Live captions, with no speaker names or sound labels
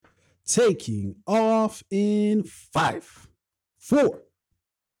taking off in 5, 4,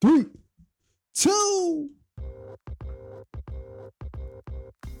 3, 2.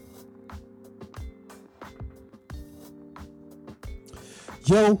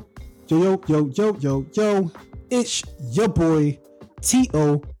 Yo, yo. It's your boy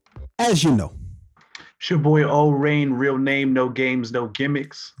T.O. As you know. It's your boy O Rain, real name, no games, no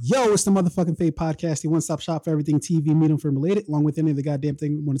gimmicks. Yo, it's the motherfucking Fade Podcast, the one-stop shop for everything TV, medium film related, along with any of the goddamn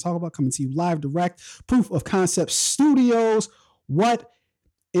thing we want to talk about, coming to you live, direct, Proof of Concept Studios. What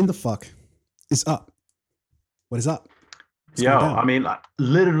in the fuck is up? What is up? I mean,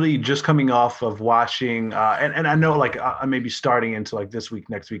 literally just coming off of watching, and I know like I may be starting into like this week,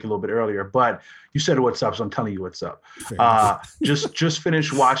 next week, a little bit earlier, but you said what's up, so I'm telling you what's up. Just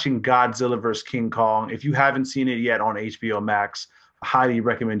finished watching Godzilla vs. King Kong. If you haven't seen it yet on HBO Max, I highly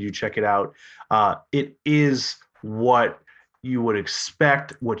recommend you check it out. It is what you would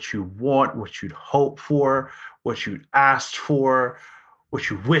expect, what you want, what you'd hope for, what you'd asked for, what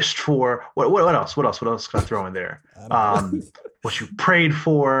you wished for. What else? What else can I throw in there? What you prayed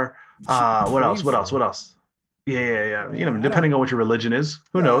for. What else? Yeah. You know, depending on what your religion is,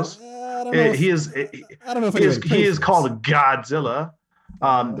 who knows? I don't know. He is called Godzilla.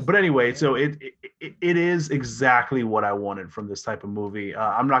 But anyway, so it is exactly what I wanted from this type of movie.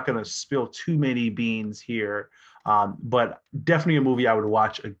 I'm not going to spill too many beans here, but definitely a movie I would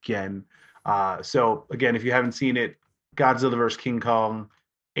watch again. So again, if you haven't seen it, Godzilla vs. King Kong,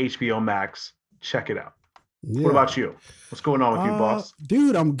 HBO Max, check it out. Yeah. What about you? What's going on with you, boss?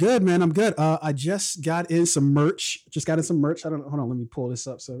 Dude, I'm good, man. I'm good. I just got in some merch. I don't know. Hold on, let me pull this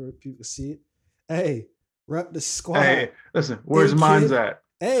up so people see it. Hey, rep the squad. Hey, listen, where's mine's at?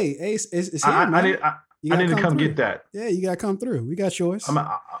 Hey, it's here, I need to come get that. Yeah, you gotta come through. We got yours.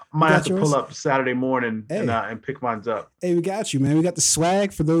 I might have to pull up Saturday morning and pick mine up. Hey, we got you, man. We got the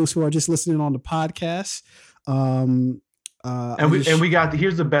swag for those who are just listening on the podcast. We got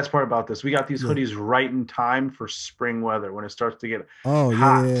here's the best part about this. We got these hoodies right in time for spring weather when it starts to get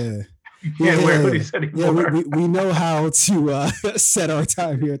hot. You can't wear hoodies anymore. Yeah, we know how to set our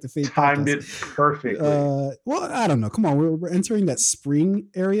time here at the Fade Podcast. Timed it perfectly. Well, I don't know. Come on, we're entering that spring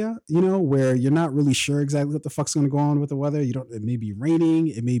area, where you're not really sure exactly what the fuck's going to go on with the weather. It may be raining.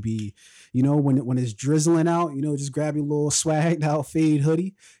 It may be, when it's drizzling out. Just grab your little swagged out Fade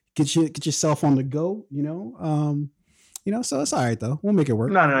hoodie. Get yourself on the go. So it's all right though. We'll make it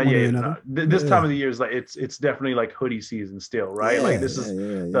work. No. This time of the year is like it's definitely like hoodie season still, right? Yeah, like this is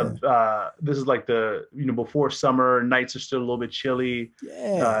this is like the before summer, nights are still a little bit chilly.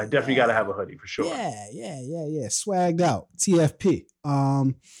 Definitely got to have a hoodie for sure. Yeah. Swagged out TFP.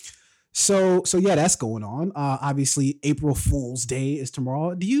 So yeah, that's going on. Obviously, April Fool's Day is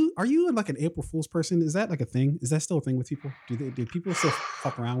tomorrow. Are you like an April Fool's person? Is that like a thing? Is that still a thing with people? Do people still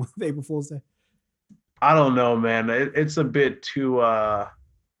fuck around with April Fool's Day? I don't know, man. It's a bit too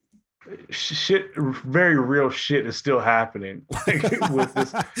shit. Very real shit is still happening. Like with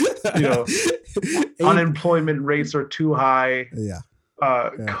this, unemployment rates are too high. Yeah.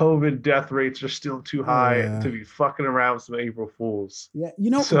 COVID death rates are still too high to be fucking around with some April Fools. Yeah,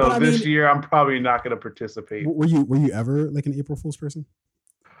 So this year, I'm probably not going to participate. Were you ever like an April Fool's person?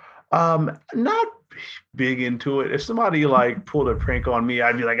 Not big into it. If somebody like pulled a prank on me,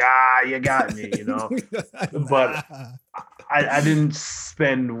 I'd be like, you got me, But I didn't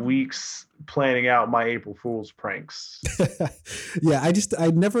spend weeks planning out my April Fool's pranks. Yeah,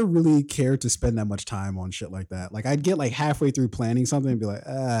 I never really cared to spend that much time on shit like that. Like I'd get like halfway through planning something and be like,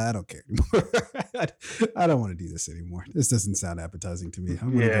 I don't care anymore. I don't want to do this anymore. This doesn't sound appetizing to me. I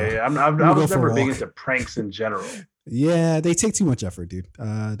was never big into pranks in general. Yeah, they take too much effort, dude.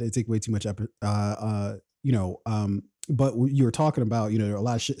 They take way too much effort. But you were talking about, a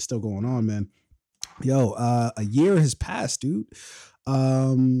lot of shit still going on, man. A year has passed, dude.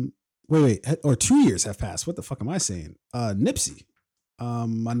 Wait, or 2 years have passed. What the fuck am I saying? Nipsey. I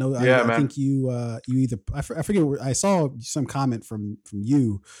know. I think you either I forget. I saw some comment from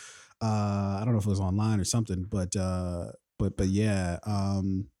you. I don't know if it was online or something, but yeah.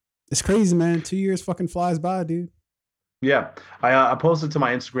 It's crazy, man. 2 years fucking flies by, dude. Yeah, I posted to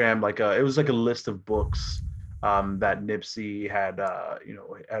my Instagram it was like a list of books that Nipsey had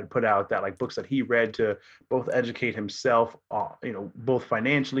had put out, that like books that he read to both educate himself, both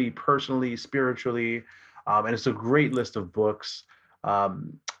financially, personally, spiritually, and it's a great list of books.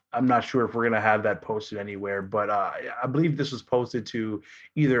 I'm not sure if we're gonna have that posted anywhere, but I believe this was posted to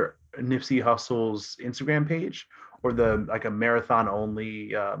either Nipsey Hussle's Instagram page or the like a marathon only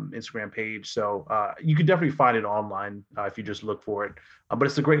Instagram page. So you can definitely find it online if you just look for it. But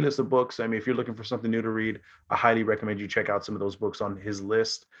it's a great list of books. I mean, if you're looking for something new to read, I highly recommend you check out some of those books on his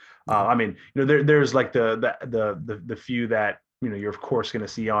list. Yeah. I mean, there's like the few that you're of course going to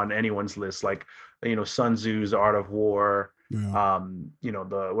see on anyone's list, like Sun Tzu's Art of War. Yeah.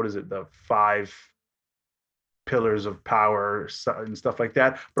 The what is it, the five pillars of power and stuff like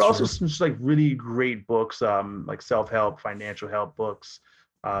that, but also Sure. some just like really great books, like self-help, financial help books.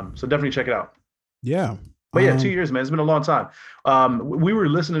 So definitely check it out. Yeah. But yeah, 2 years, man, it's been a long time. We were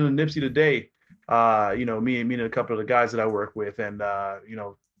listening to Nipsey today, me and a couple of the guys that I work with, and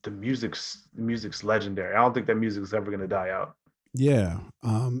the music's legendary. I don't think that music's ever going to die out. Yeah.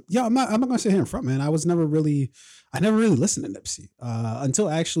 Yeah, I'm not gonna sit here in front, man. I never really listened to Nipsey.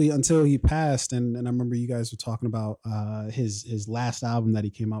 Until he passed, and I remember you guys were talking about his last album that he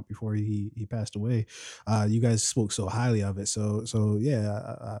came out before he passed away. You guys spoke so highly of it. So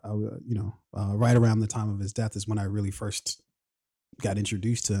yeah, right around the time of his death is when I really first got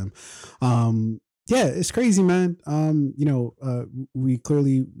introduced to him. Yeah, it's crazy, man. We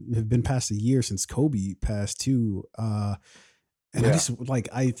clearly have been past a year since Kobe passed too. And I Yeah. just like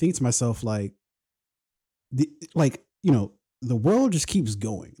I think to myself the like the world just keeps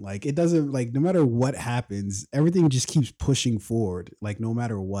going. Like it doesn't, like, no matter what happens, everything just keeps pushing forward. Like no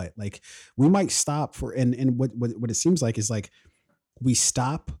matter what, like we might stop for, and what it seems like is like we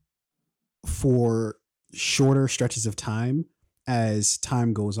stop for shorter stretches of time as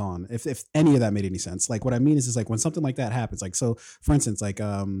time goes on. If any of that made any sense. Like what I mean is like when something like that happens, like, so for instance, like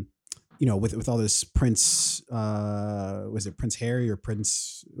with all this Prince, was it Prince Harry or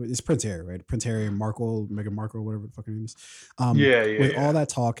Prince? It's Prince Harry, right? Prince Harry and Markle, Meghan Markle, whatever the fuck her name is. Yeah, yeah, With all yeah. that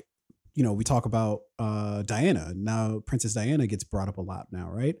talk, we talk about Diana. Now Princess Diana gets brought up a lot now,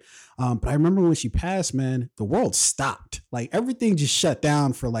 right? But I remember when she passed, man, the world stopped. Like everything just shut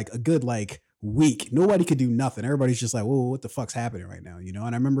down for like a good like week. Nobody could do nothing. Everybody's just like, whoa, what the fuck's happening right now? And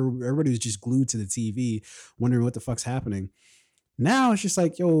I remember everybody was just glued to the TV, wondering what the fuck's happening. Now it's just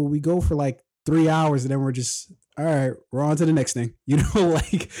like, yo, we go for like 3 hours and then we're just, all right, we're on to the next thing.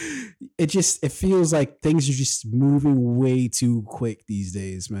 Like it feels like things are just moving way too quick these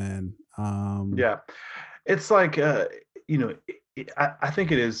days, man. Yeah. It's like you know I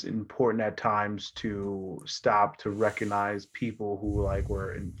think it is important at times to stop to recognize people who like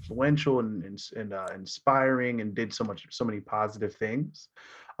were influential and inspiring and did so many positive things.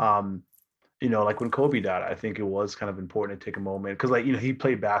 um like when Kobe died, I think it was kind of important to take a moment because, like, he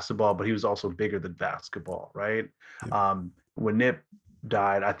played basketball, but he was also bigger than basketball, right? Yeah. When Nip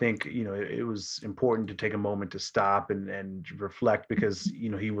died, I think, it was important to take a moment to stop and reflect because,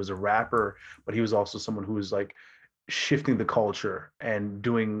 he was a rapper, but he was also someone who was like shifting the culture and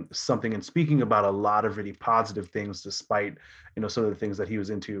doing something and speaking about a lot of really positive things, despite, some of the things that he was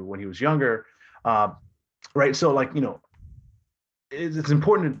into when he was younger. Uh, right. So, like, it's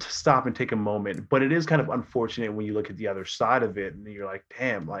important to stop and take a moment, but it is kind of unfortunate when you look at the other side of it and you're like,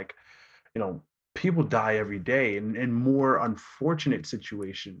 damn, like, you know, people die every day in more unfortunate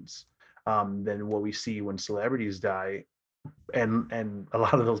situations than what we see when celebrities die. And a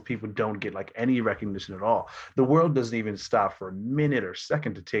lot of those people don't get like any recognition at all. The world doesn't even stop for a minute or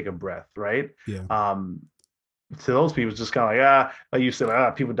second to take a breath, right? Yeah. Um, to those people, it's just kind of like you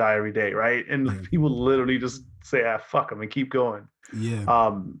said, people die every day, right? And Yeah. like, people literally just say, fuck them and keep going. Yeah.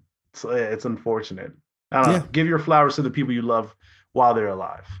 Um, so yeah, it's unfortunate. I don't Yeah. know. Give your flowers to the people you love while they're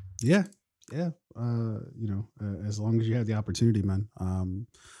alive. Yeah. Yeah. As long as you have the opportunity, man.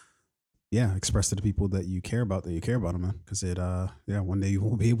 Yeah, express to the people that you care about them, man. Because one day you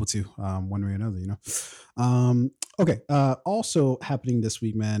won't be able to, one way or another. Okay. Also happening this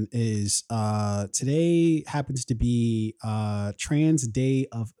week, man, is today happens to be Trans Day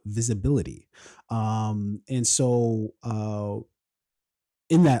of Visibility. And so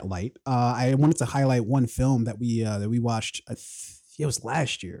in that light, I wanted to highlight one film that we watched. It was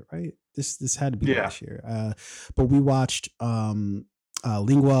last year, right? This had to be Yeah. last year. But we watched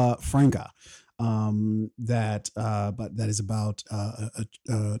Lingua Franca. That is about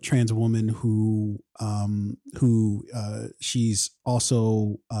a trans woman who she's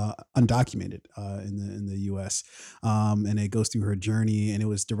also undocumented in the U.S. And it goes through her journey, and it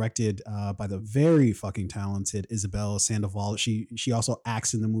was directed by the very fucking talented Isabel Sandoval. She also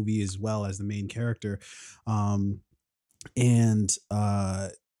acts in the movie as well as the main character. And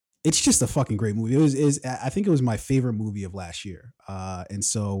It's just a fucking great movie. It was is I think it was my favorite movie of last year. And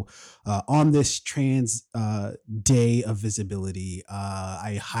so On this Trans Day of Visibility,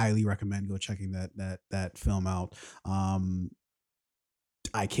 I highly recommend go checking that film out.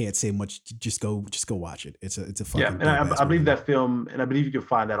 I can't say much. Just go watch it. It's a Yeah, fucking and dope ass I believe movie. that film, and I believe you can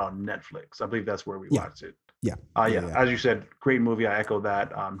find that on Netflix. I believe that's where we Yeah, watched it. yeah, yeah, Yeah, yeah. as you said, great movie. I echo that.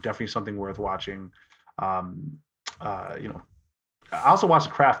 Definitely something worth watching. Um, you know, I also watched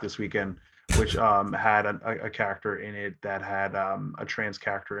The Craft this weekend, which had a character in it that had a trans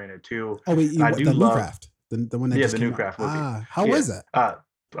character in it too. Oh wait, And I what do the new love, craft, the one that yeah, just the new came out. Craft movie. Ah, how Yeah, was that?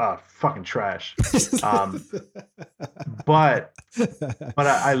 fucking trash. Um, but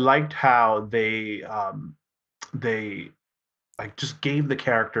I liked how they like just gave the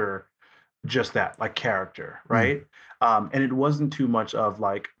character just that, like, character, Mm, right? And it wasn't too much of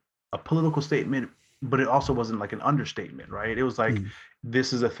like a political statement, but it also wasn't like an understatement, right? It was like, mm,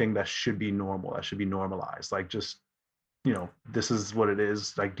 this is a thing that should be normal, that should be normalized. Like, just, this is what it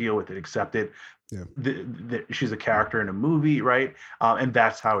is. Like, deal with it, accept it. yeah. She's a character in a movie, right? And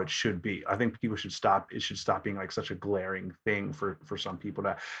that's how it should be. I think people should stop. It should stop being like such a glaring thing for some people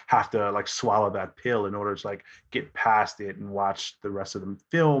to have to like swallow that pill in order to like get past it and watch the rest of the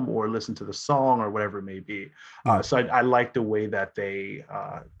film or listen to the song or whatever it may be. Yeah. So I like the way that they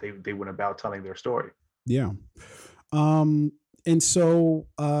went about telling their story. Yeah. Um, and so,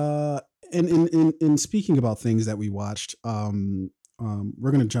 and in speaking about things that we watched,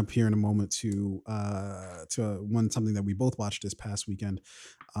 we're gonna jump here in a moment to one something that we both watched this past weekend,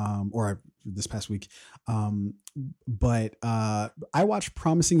 this past week. Um, but I watched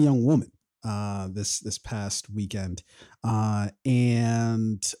Promising Young Woman this past weekend,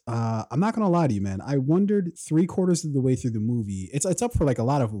 and I'm not gonna lie to you, man. I wondered 3/4 of the way through the movie. It's up for like a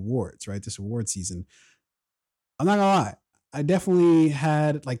lot of awards, right? This award season. I'm not gonna lie. I definitely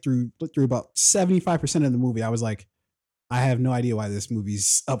had like through about 75% of the movie. I was like, I have no idea why this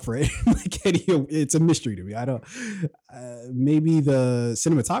movie's up for it. Like, it's a mystery to me. I don't. Maybe the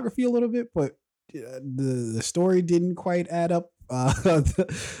cinematography a little bit, but the story didn't quite add up.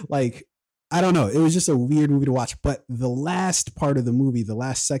 Like, I don't know. It was just a weird movie to watch. But the last part of the movie, the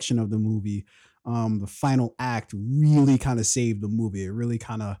last section of the movie, the final act really kind of saved the movie. It really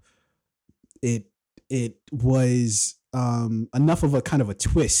kind of it it was enough of a kind of a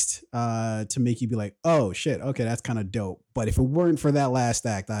twist to make you be like, oh shit, okay, that's kind of dope. But if it weren't for that last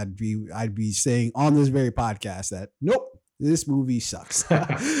act, I'd be saying on this very podcast that nope, this movie sucks.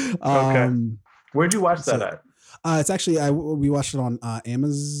 Okay, um where'd you watch that so at? it's actually we watched it on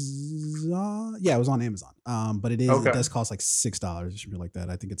Amazon. Yeah, it was on Amazon. But it Okay, does cost like $6 or something like that.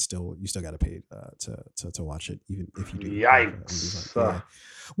 I think it's still you still got to pay to watch it, even if you do have Amazon. yikes. Yeah.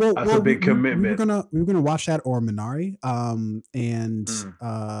 Well, That's a big we commitment. were gonna watch that or Minari. And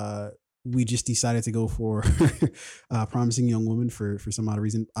Mm. we just decided to go for Promising Young Woman for some odd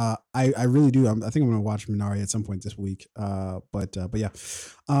reason. I really do. I think I'm gonna watch Minari at some point this week. But yeah.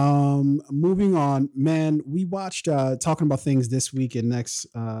 Moving on, man. We watched talking about things this week and next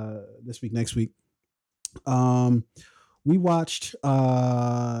week. Um, we watched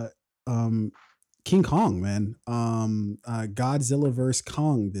King Kong, man. Godzilla vs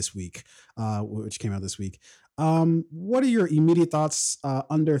Kong this week, which came out this week. What are your immediate thoughts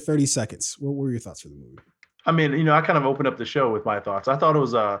under 30 seconds? What were your thoughts for the movie? I mean, I kind of opened up the show with my thoughts. I thought it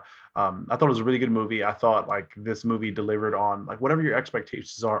was a really good movie. I thought like this movie delivered on like whatever your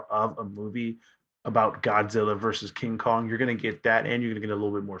expectations are of a movie about Godzilla versus King Kong. You're gonna get that, and you're gonna get a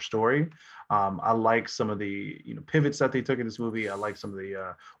little bit more story. I like some of the pivots that they took in this movie. I like some of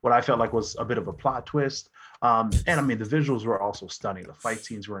the what I felt like was a bit of a plot twist. And I mean, the visuals were also stunning. The fight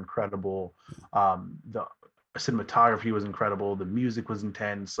scenes were incredible. The cinematography was incredible. The music was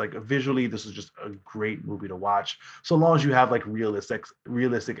intense. Like, visually, this is just a great movie to watch. So long as you have like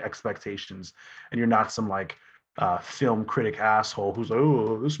realistic expectations, and you're not some like film critic asshole who's like,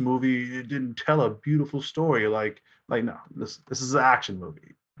 oh, this movie didn't tell a beautiful story. Like no, this is an action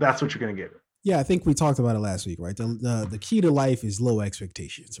movie. That's what you're gonna get. Yeah, I think we talked about it last week, right? The key to life is low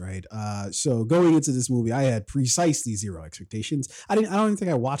expectations, right? So going into this movie, I had precisely zero expectations. I don't even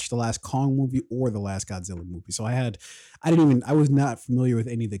think I watched the last Kong movie or the last Godzilla movie. So I was not familiar with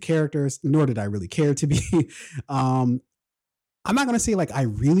any of the characters, nor did I really care to be. um, I'm not gonna say like I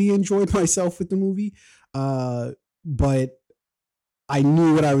really enjoyed myself with the movie, but I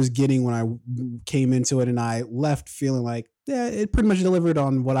knew what I was getting when I came into it, and I left feeling like, yeah, it pretty much delivered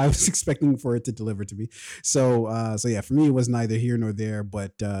on what I was expecting for it to deliver to me. So yeah, for me, it was neither here nor there.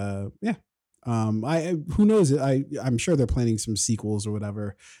 But yeah, who knows? I'm sure they're planning some sequels or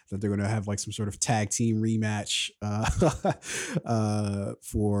whatever that they're going to have like some sort of tag team rematch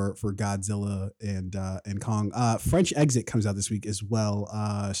for Godzilla and Kong. French Exit comes out this week as well,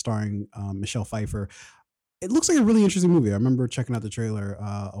 starring Michelle Pfeiffer. It looks like a really interesting movie. I remember checking out the trailer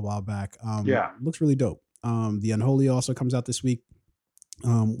a while back. Yeah. Looks really dope. The Unholy also comes out this week.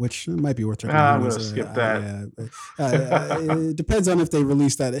 which might be worth checking out. I'm gonna skip that. Yeah, it depends on if they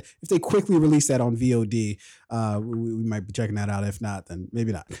release that. If they quickly release that on VOD, we might be checking that out. If not, then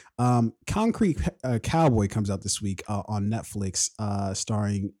maybe not. Concrete Cowboy comes out this week on Netflix,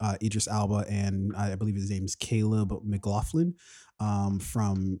 starring Idris Elba and I believe his name's Caleb McLaughlin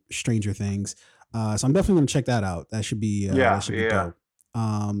from Stranger Things. So I'm definitely gonna check that out. That should be dope.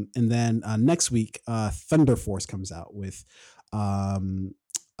 And then next week, Thunder Force comes out with What's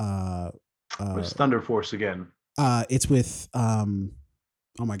Thunder Force again? It's with oh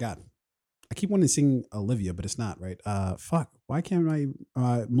my god, I keep wanting to sing Olivia, but it's not right. Fuck, why can't I?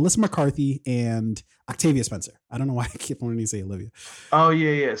 Melissa McCarthy and Octavia Spencer. I don't know why I keep wanting to say Olivia. Oh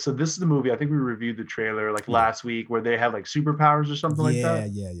yeah. So this is the movie. I think we reviewed the trailer like last week, where they have like superpowers or something like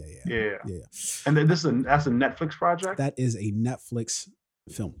that. Yeah. And then that's a Netflix project. That is a Netflix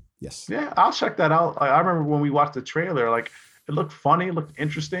film. Yes. Yeah, I'll check that out. I remember when we watched the trailer, like it looked funny, it looked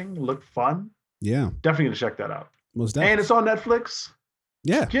interesting, it looked fun. Yeah. Definitely gonna check that out. Most definitely. And it's on Netflix.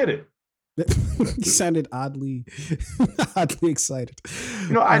 Yeah. Get it. You sounded oddly excited.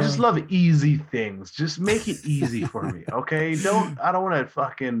 I just love easy things. Just make it easy for me, okay? I don't want to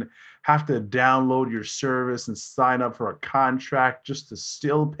fucking have to download your service and sign up for a contract just to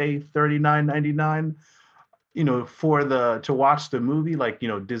still pay $39.99. To watch the movie, like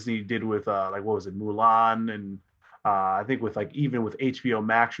Disney did with like what was it, Mulan, and I think with like even with HBO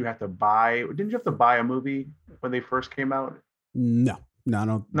Max, you have to buy. Didn't you have to buy a movie when they first came out? No, I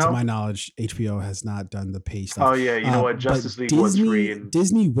don't. No? To my knowledge, HBO has not done the pay stuff. Oh yeah, you know what? Justice League was free, and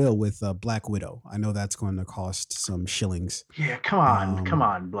Disney will with Black Widow. I know that's going to cost some shillings. Yeah, come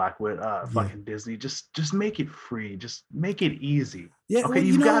on, Black Widow, fucking Disney, just make it free, just make it easy. Yeah, okay,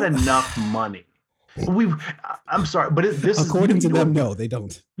 you've got enough money. I'm sorry, but this according to them, no, they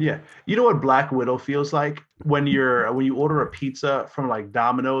don't. Yeah, you know what Black Widow feels like when you order a pizza from like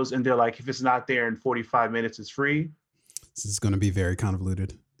Domino's and they're like, if it's not there in 45 minutes, it's free. This is going to be very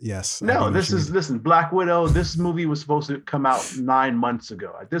convoluted. Yes. No, listen, Black Widow, this movie was supposed to come out 9 months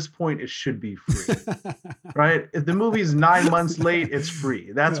ago. At this point, it should be free. Right? If the movie's 9 months late, it's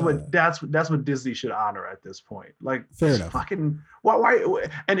free. That's what Disney should honor at this point. Like, fair enough. Fucking why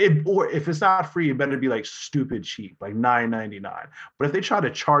or if it's not free, it better be like stupid cheap, like $9.99. But if they try to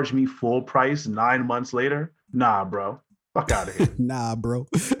charge me full price 9 months later, nah, bro. Fuck out of here. Nah, bro.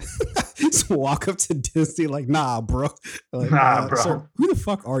 Just walk up to Disney like, nah, bro. Like, bro. Sir, who the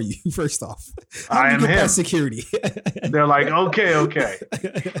fuck are you? First off, I am him. Security. They're like, okay.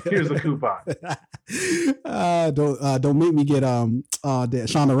 Here's the coupon. Don't make me get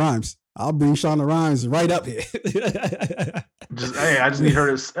Shonda Rhimes. I'll bring Shonda Rhimes right up here. I just need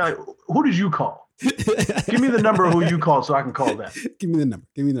her to. Who did you call? Give me the number of who you called so I can call them. Give me the number.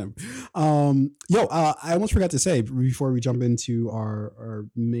 I almost forgot to say before we jump into our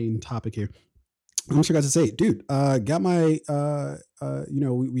main topic here. I almost forgot to say, dude, got my,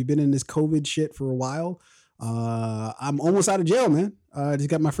 we've been in this COVID shit for a while. I'm almost out of jail, man. I just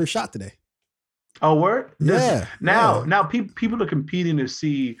got my first shot today. Oh, word? Yeah. Now people are competing to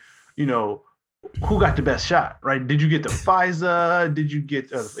see, who got the best shot, right? Did you get the Pfizer? Did you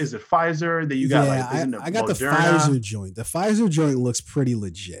get, is it Pfizer that you got? I got the Pfizer joint. The Pfizer joint looks pretty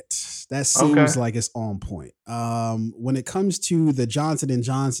legit. That seems like it's on point. When it comes to the Johnson &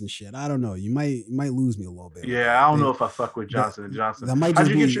 Johnson shit, I don't know. You might lose me a little bit. Yeah, I don't know if I fuck with Johnson & Johnson. How'd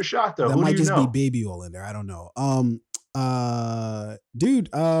you get your shot though? That might just be baby oil in there. I don't know. Dude,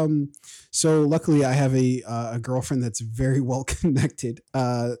 so luckily I have a girlfriend that's very well connected.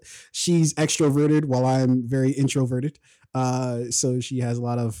 She's extroverted while I'm very introverted. So she has a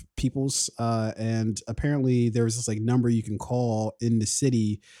lot of peoples, and apparently there was this like number you can call in the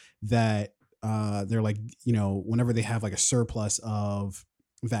city that they're like, whenever they have like a surplus of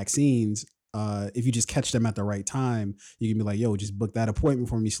vaccines, if you just catch them at the right time, you can be like, yo, just book that appointment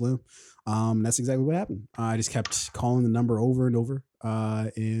for me, Slim. That's exactly what happened. I just kept calling the number over and over,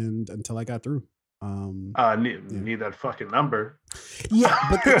 and until I got through. Need that fucking number. Yeah,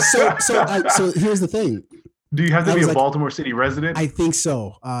 but so here's the thing. Do you have to be a Baltimore City resident? I think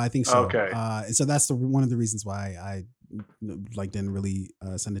so. Okay. And so that's one of the reasons why I didn't really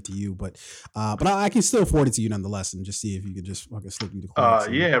send it to you, but I can still forward it to you nonetheless, and just see if you could just fucking slip me the call.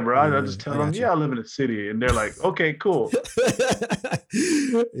 Yeah, bro. I just tell them, I live in a city, and they're like, okay, cool.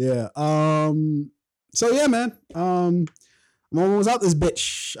 Yeah. So yeah, man. I'm almost out this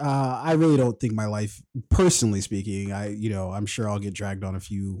bitch. I really don't think my life, personally speaking, I'm sure I'll get dragged on a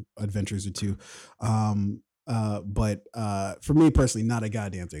few adventures or two. But for me personally, not a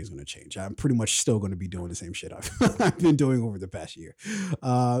goddamn thing is going to change. I'm pretty much still going to be doing the same shit I've been doing over the past year.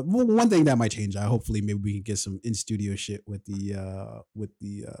 Well, one thing that might change, hopefully maybe we can get some in studio shit with the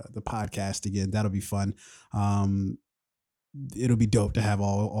podcast again. That'll be fun. It'll be dope to have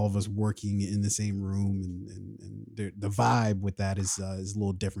all of us working in the same room, and the vibe with that is a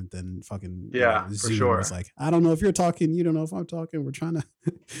little different than fucking for Zoom. sure. It's like, I don't know if you're talking, you don't know if I'm talking. We're trying to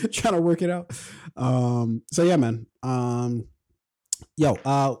trying to work it out. So yeah, man.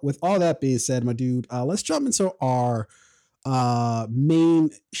 With all that being said, my dude, let's jump into our main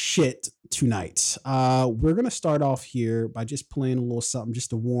shit tonight. We're gonna start off here by just playing a little something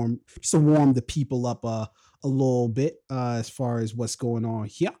just to warm the people up a little bit as far as what's going on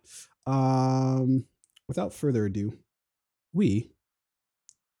here. Without further ado, we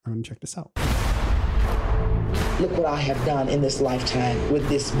are gonna check this out. Look what I have done in this lifetime with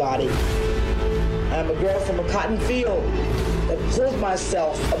this body. I'm a girl from a cotton field that pulls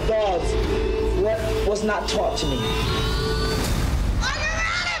myself above what was not taught to me. Are you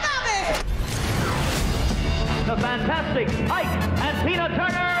ready, Bobby? The fantastic Ike and Tina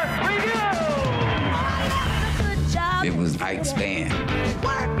Turner review. It was Ike's band,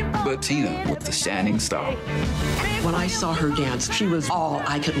 but Tina was the shining star. When I saw her dance, she was all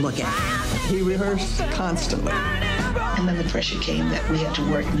I could look at. He rehearsed constantly. And then the pressure came that we had to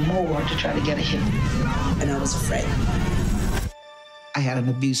work more to try to get a hit. And I was afraid. I had an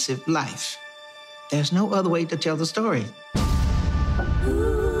abusive life. There's no other way to tell the story.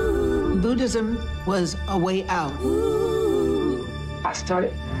 Buddhism was a way out. I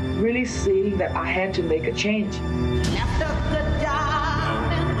started really seeing that I had to make a change.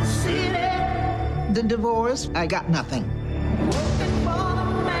 The divorce, I got nothing.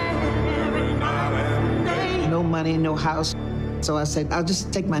 No money, no house. So I said, I'll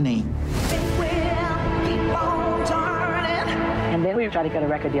just take my name. And then we tried to get a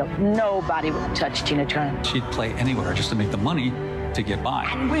record deal. Nobody would touch Tina Turner. She'd play anywhere just to make the money to get by.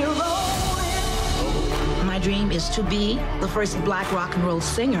 My dream is to be the first black rock and roll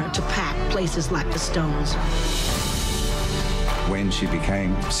singer to pack places like the Stones. When she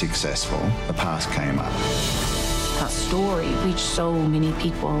became successful, the past came up. Her story reached so many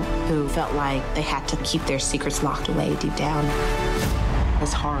people who felt like they had to keep their secrets locked away deep down.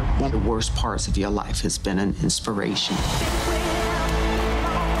 It's hard. One of the worst parts of your life has been an inspiration.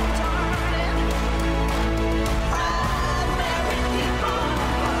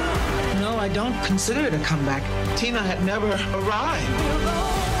 No, I don't consider it a comeback. Tina had never arrived.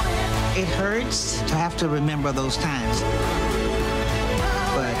 It hurts to have to remember those times.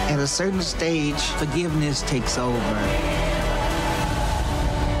 But at a certain stage, forgiveness takes over.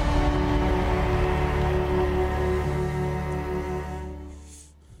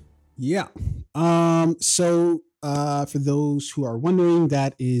 Yeah. So for those who are wondering,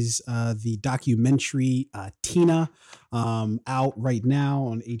 that is the documentary Tina, out right now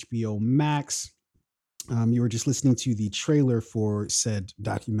on HBO Max. You were just listening to the trailer for said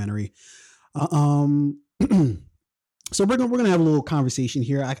documentary. So we're gonna have a little conversation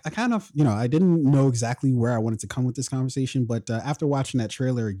here. I kind of, I didn't know exactly where I wanted to come with this conversation, but after watching that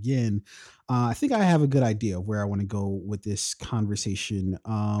trailer again, I think I have a good idea of where I want to go with this conversation.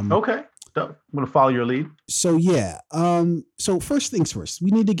 Okay, I'm gonna follow your lead. So yeah. So first things first,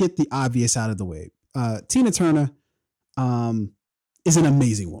 we need to get the obvious out of the way. Tina Turner is an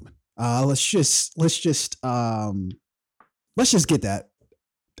amazing woman. Let's just get that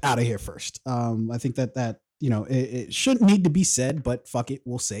out of here first. I think that it shouldn't need to be said, but fuck it,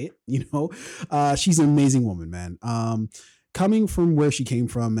 we'll say it. She's an amazing woman, man. Coming from where she came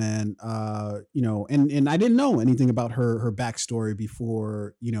from, man, and I didn't know anything about her backstory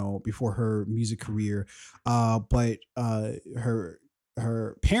before her music career, but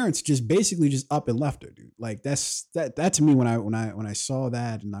her parents just basically just up and left her, dude. Like that to me, when I saw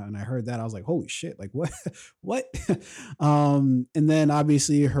that and I heard that, I was like, holy shit, like what? And then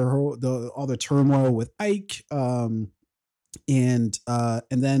obviously all the turmoil with Ike, and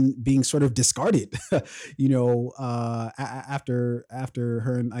then being sort of discarded, after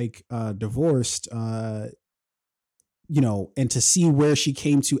her and Ike divorced, and to see where she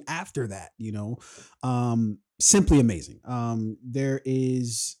came to after that, simply amazing.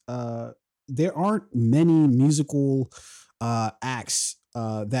 There aren't many musical acts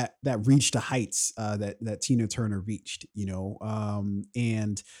that reached the heights that Tina Turner reached,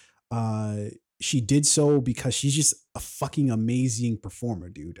 and she did so because she's just a fucking amazing performer,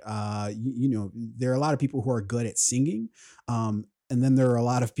 dude. There are a lot of people who are good at singing. and then there are a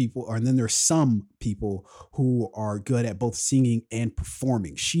lot of people, and then there's some people who are good at both singing and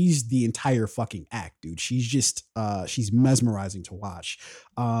performing. She's the entire fucking act, dude. She's just she's mesmerizing to watch.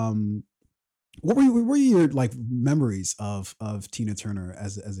 What were your like memories of Tina Turner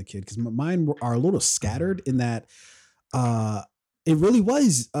as a kid? Because mine are a little scattered in that it really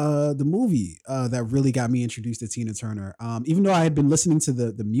was the movie that really got me introduced to Tina Turner. Even though I had been listening to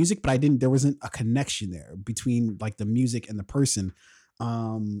the music, but there wasn't a connection there between like the music and the person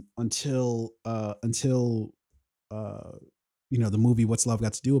until the movie What's Love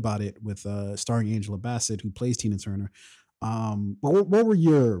Got to Do About It with starring Angela Bassett, who plays Tina Turner. What were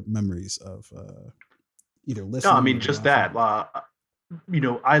your memories of either listening? No, I mean, just that. I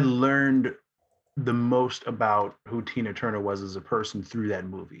learned the most about who Tina Turner was as a person through that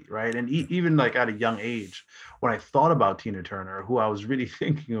movie, right? And even like at a young age, when I thought about Tina Turner, who I was really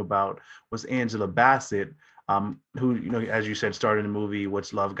thinking about was Angela Bassett, who, as you said, starred in the movie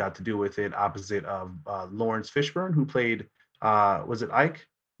What's Love Got to Do with It, opposite of Lawrence Fishburne, who played, was it Ike?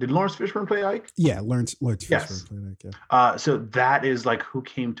 Did Lawrence Fishburne play Ike? Yeah, Lawrence Yes. Fishburne played Ike. Yeah. So that is like who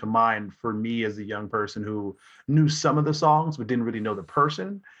came to mind for me as a young person who knew some of the songs but didn't really know the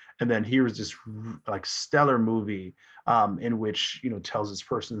person. And then here is this like stellar movie in which tells this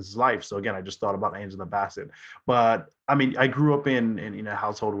person's life. So again, I just thought about Angela Bassett. But I mean, I grew up in a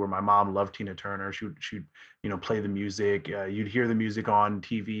household where my mom loved Tina Turner. She'd play the music. You'd hear the music on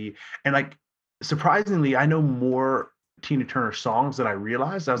TV, and like surprisingly, I know more Tina Turner songs that I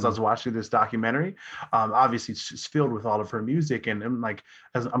realized as I was watching this documentary. Obviously, it's filled with all of her music, and I'm like,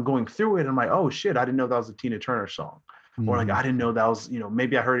 as I'm going through it, I'm like, oh shit, I didn't know that was a Tina Turner song. Or like, I didn't know that was,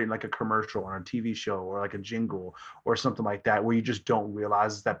 maybe I heard it in like a commercial or a TV show or like a jingle or something like that, where you just don't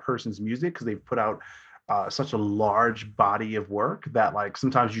realize it's that person's music because they've put out such a large body of work that like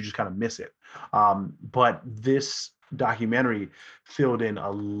sometimes you just kind of miss it. But this documentary filled in a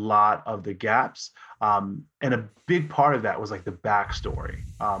lot of the gaps. And a big part of that was like the backstory,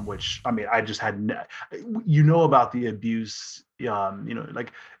 which, I mean, I just had, about the abuse,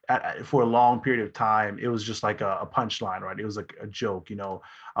 like for a long period of time, it was just like a punchline, right? It was like a joke, I'm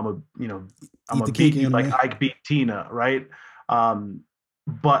a beat you like Ike beat Tina, right?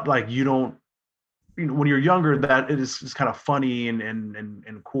 But like, you don't, when you're younger, that it is kind of funny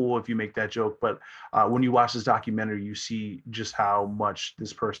and cool if you make that joke. But when you watch this documentary, you see just how much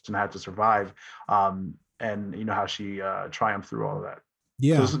this person had to survive, and how she triumphed through all of that.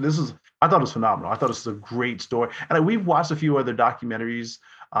 Yeah, so I thought it was phenomenal. I thought this was a great story, and we've watched a few other documentaries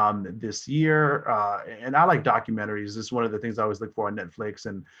this year, and I like documentaries. This is one of the things I always look for on Netflix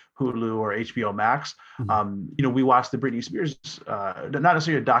and Hulu or HBO Max. Mm-hmm. We watched the Britney Spears, not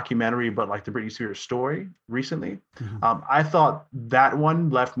necessarily a documentary, but like the Britney Spears story recently. Mm-hmm. I thought that one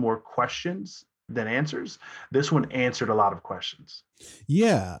left more questions than answers. This one answered a lot of questions.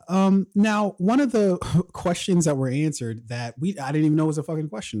 Yeah. Now, one of the questions that were answered that I didn't even know was a fucking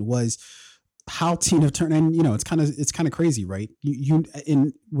question was how Tina Turner, and it's kind of crazy, right? You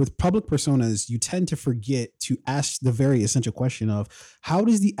with public personas, you tend to forget to ask the very essential question of how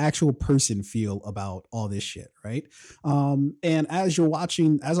does the actual person feel about all this shit, right? And as I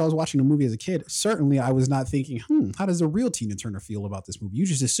was watching the movie as a kid, certainly I was not thinking, how does the real Tina Turner feel about this movie? You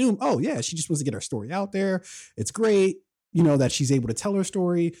just assume, oh yeah, she just wants to get her story out there. It's great. That she's able to tell her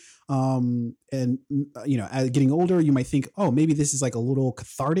story. And as getting older, you might think, oh, maybe this is like a little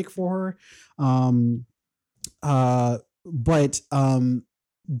cathartic for her. But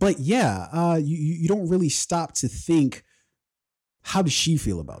yeah, you don't really stop to think, how does she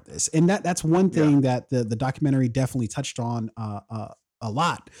feel about this? And that's one thing that the documentary definitely touched on a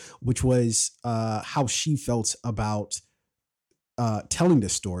lot, which was how she felt about telling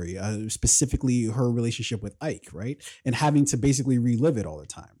this story, specifically her relationship with Ike, right? And having to basically relive it all the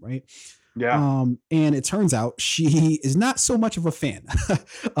time, right? Yeah. And it turns out she is not so much of a fan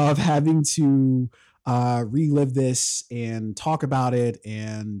of having to relive this and talk about it.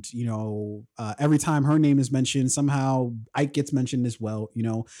 And, every time her name is mentioned, somehow Ike gets mentioned as well,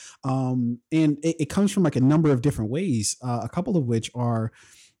 and it comes from like a number of different ways, a couple of which are,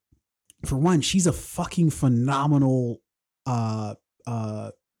 for one, she's a fucking phenomenal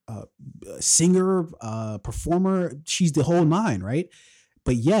singer, performer. She's the whole nine, right?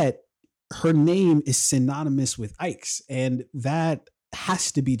 But yet her name is synonymous with Ike's, and that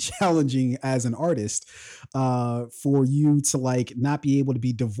has to be challenging as an artist, for you to like not be able to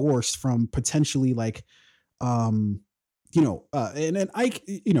be divorced from potentially like, and then Ike,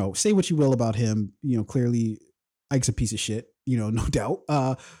 say what you will about him, clearly Ike's a piece of shit, no doubt.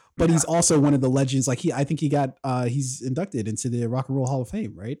 But he's also one of the legends. Like I think he's inducted into the Rock and Roll Hall of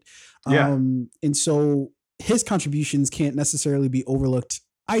Fame, right? Yeah. And so his contributions can't necessarily be overlooked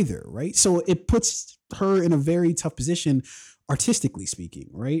either, right? So it puts her in a very tough position, artistically speaking,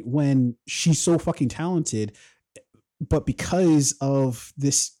 right? When she's so fucking talented, but because of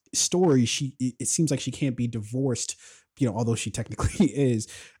this story, it seems like she can't be divorced, although she technically is.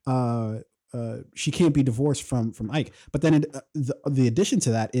 She can't be divorced from Ike. But then the addition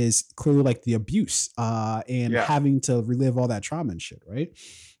to that is clearly like the abuse and having to relive all that trauma and shit, right?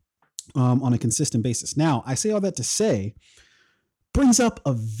 On a consistent basis. Now, I say all that to say, brings up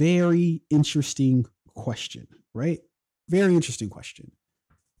a very interesting question, right? Very interesting question.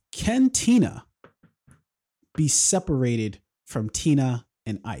 Can Tina be separated from Tina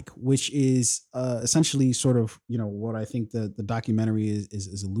and Ike, which is essentially sort of, what I think the documentary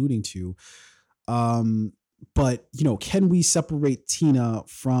is alluding to. But, can we separate Tina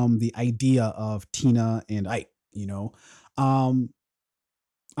from the idea of Tina and Ike, I'm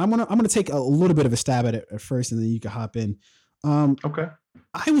gonna take a little bit of a stab at it at first, and then you can hop in. Okay.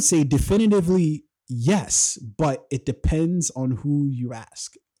 I would say definitively yes, but it depends on who you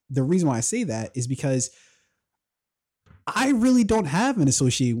ask. The reason why I say that is because I really don't have an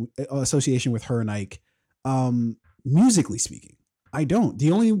association with her and Ike, musically speaking. I don't.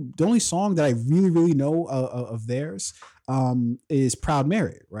 The only song that I really, really know of theirs is Proud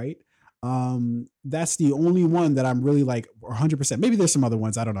Mary, right? That's the only one that I'm really like 100%. Maybe there's some other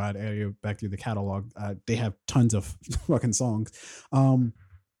ones. I don't know. I'd go back through the catalog. They have tons of fucking songs.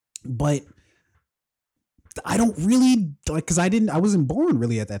 But I don't really like, cause I wasn't born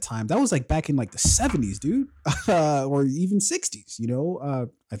really at that time. That was like back in like the 70s, dude, or even 60s,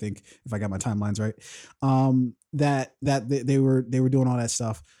 I think if I got my timelines right, that they were doing all that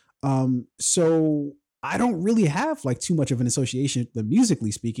stuff. So I don't really have like too much of an association,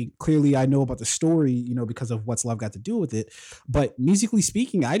 musically speaking. Clearly I know about the story, because of What's Love Got to Do with It. But musically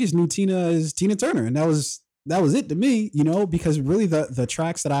speaking, I just knew Tina as Tina Turner, and that was it to me, because really the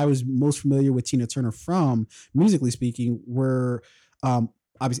tracks that I was most familiar with Tina Turner from, musically speaking, were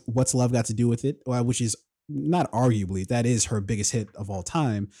obviously What's Love Got to Do with It, which is not arguably, that is her biggest hit of all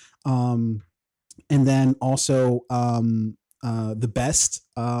time. And then also The Best,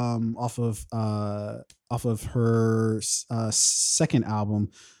 off of her second album.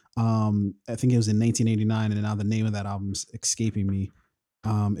 I think it was in 1989, and now the name of that album's escaping me.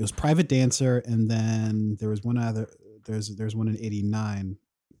 It was Private Dancer, and then there was one other. There's one in '89,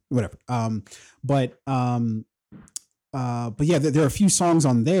 whatever. But yeah, there are a few songs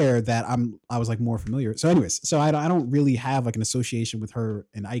on there that I was like more familiar. So, anyways, so I don't really have like an association with her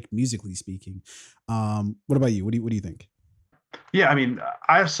and Ike, musically speaking. What about you? What do you think? Yeah, I mean,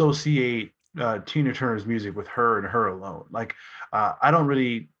 I associate Tina Turner's music with her and her alone. Like,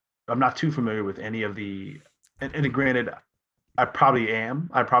 I'm not too familiar with any of the, and granted, I probably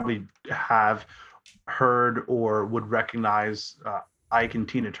have heard or would recognize Ike and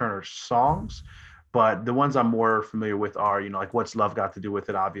Tina Turner songs, but the ones I'm more familiar with are, like What's Love Got to Do with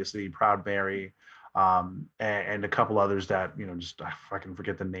It, obviously, Proud Mary, and a couple others that, just I can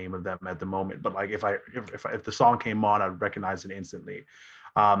forget the name of them at the moment, but like if the song came on, I'd recognize it instantly.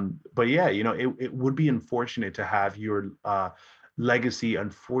 But yeah, it would be unfortunate to have your legacy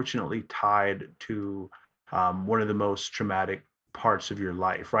unfortunately tied to one of the most traumatic parts of your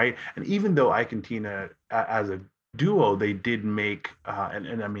life, right? And even though Ike and Tina, as a duo, they did make,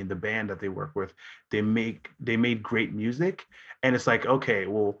 and I mean the band that they work with, they made great music, and it's like, okay,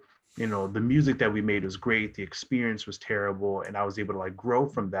 well, the music that we made was great, the experience was terrible, and I was able to like grow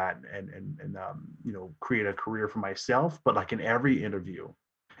from that and create a career for myself. But like in every interview,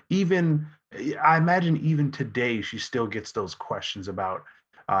 even I imagine even today, she still gets those questions about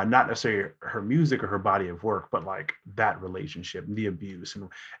not necessarily her music or her body of work, but like that relationship, the abuse. And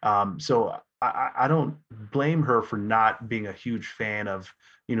so I don't blame her for not being a huge fan of,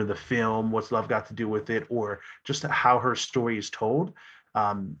 the film, What's Love Got to Do with It, or just how her story is told.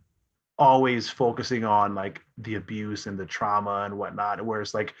 Always focusing on like the abuse and the trauma and whatnot.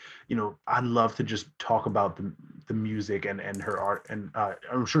 Whereas like, I'd love to just talk about the music and her art. And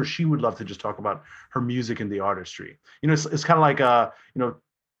I'm sure she would love to just talk about her music and the artistry. It's kind of like,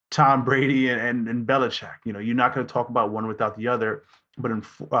 Tom Brady and Belichick. You're not going to talk about one without the other. But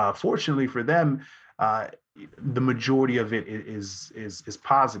fortunately for them, the majority of it is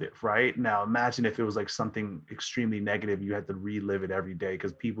positive, right? Now, imagine if it was like something extremely negative, you had to relive it every day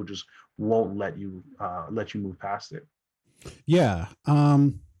because people just won't let you move past it. Yeah.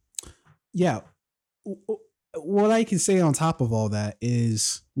 Yeah. What I can say on top of all that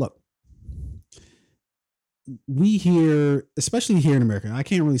is, look, we here, especially here in America, I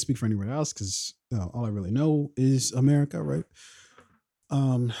can't really speak for anywhere else because all I really know is America, right?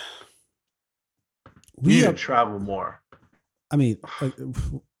 We need to travel more. I mean,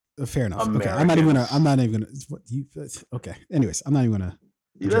 fair enough. Americans. Okay, I'm not even gonna. What you? Okay. Anyways, I'm not even gonna.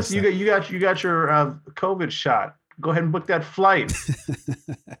 Listen, you got your COVID shot. Go ahead and book that flight.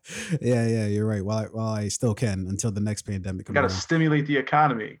 yeah, you're right. While I still can until the next pandemic comes. Got to stimulate the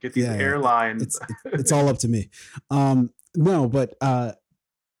economy. Get these airlines. It's all up to me. No, but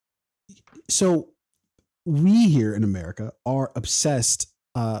so we here in America are obsessed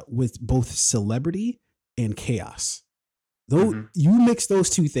with both celebrity and chaos. Though you mix those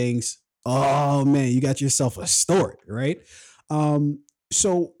two things, oh man, you got yourself a story, right?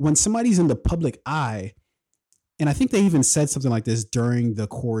 So when somebody's in the public eye, and I think they even said something like this during the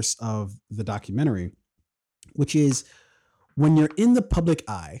course of the documentary, which is when you're in the public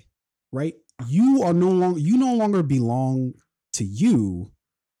eye, right? You no longer belong to you.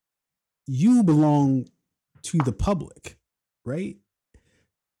 You belong to the public, right?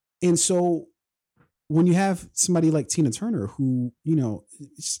 And so when you have somebody like Tina Turner, who,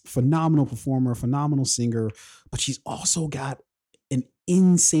 is a phenomenal performer, phenomenal singer, but she's also got an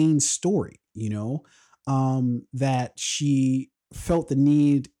insane story, that she felt the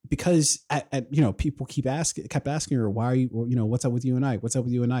need because people kept asking her, why are you, what's up with you and Ike? What's up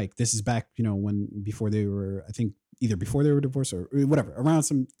with you and Ike? This is back, before they were, I think either before they were divorced or whatever, around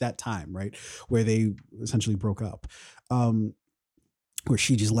that time, right? Where they essentially broke up. Where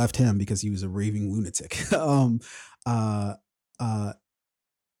she just left him because he was a raving lunatic.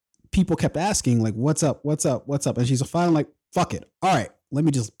 People kept asking like, what's up? And she's finally like, fuck it. All right, let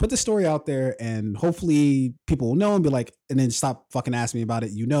me just put the story out there and hopefully people will know and be like, and then stop fucking asking me about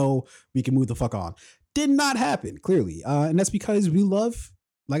it. We can move the fuck on. Did not happen, clearly. And that's because we love,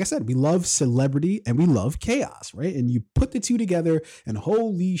 like I said, we love celebrity and we love chaos, right? And you put the two together and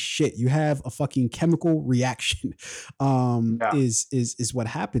holy shit, you have a fucking chemical reaction, is what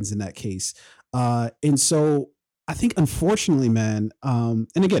happens in that case. And so I think, unfortunately, man, and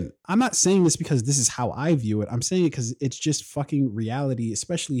again, I'm not saying this because this is how I view it. I'm saying it because it's just fucking reality,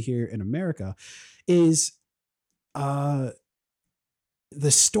 especially here in America, is the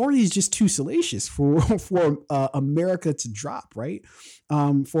story is just too salacious for America to drop, right?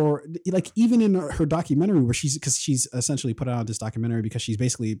 For like, even in her documentary where she's essentially put out this documentary because she's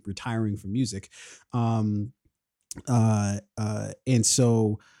basically retiring from music. And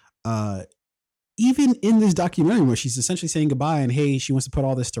so even in this documentary where she's essentially saying goodbye and hey, she wants to put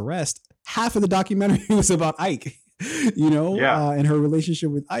all this to rest, half of the documentary was about Ike, and her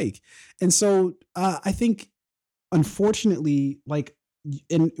relationship with Ike. And so I think, unfortunately, like,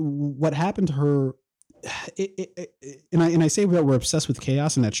 and what happened to her, and I say that we're obsessed with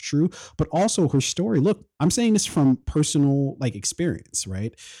chaos, and that's true, but also her story. Look, I'm saying this from personal like experience,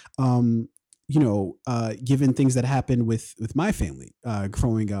 right? Given things that happened with my family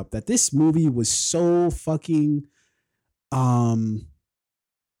growing up, that this movie was so fucking what's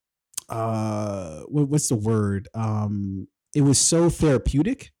the word? It was so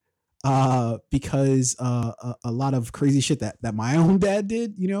therapeutic because a lot of crazy shit that my own dad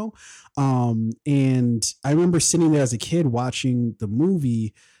did, and I remember sitting there as a kid watching the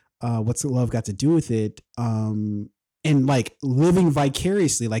movie, What's Love Got to Do with It, and like living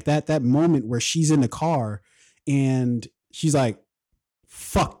vicariously, like that moment where she's in the car and she's like,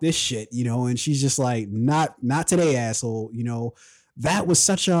 fuck this shit, and she's just like, not today, asshole. That was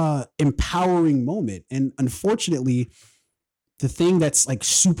such a empowering moment. And unfortunately, the thing that's like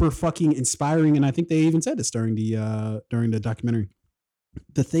super fucking inspiring, and I think they even said this during the documentary,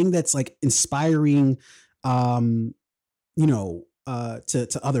 the thing that's like inspiring, to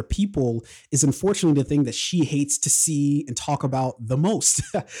other people is unfortunately the thing that she hates to see and talk about the most.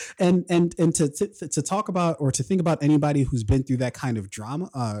 and to talk about or to think about anybody who's been through that kind of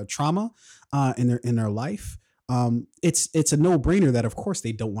trauma in their life, it's a no-brainer that of course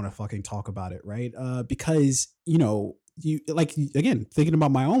they don't want to fucking talk about it, right? Because you like, again, thinking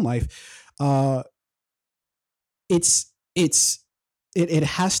about my own life, there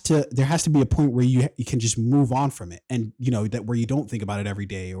has to be a point where you can just move on from it, and that where you don't think about it every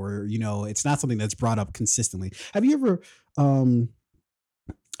day, or it's not something that's brought up consistently. Have you ever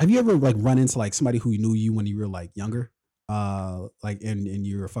like run into like somebody who knew you when you were like younger, like and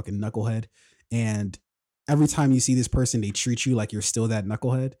you're a fucking knucklehead, and every time you see this person, they treat you like you're still that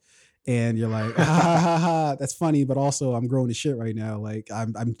knucklehead? And you're like, that's funny, but also I'm growing to shit right now. Like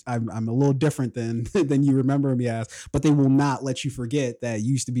I'm a little different than you remember me as, but they will not let you forget that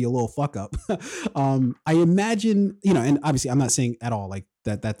you used to be a little fuck up. I imagine, and obviously I'm not saying at all like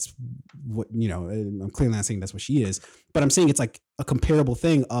that's what, you know, I'm clearly not saying that's what she is, but I'm saying it's like a comparable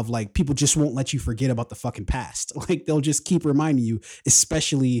thing of like, people just won't let you forget about the fucking past. Like they'll just keep reminding you,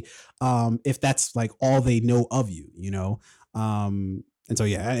 especially if that's like all they know of you, you know? And so,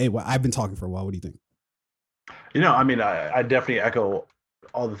 yeah, I've been talking for a while. What do you think? You know, I mean, I definitely echo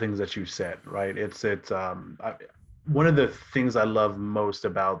all the things that you said, right? One of the things I love most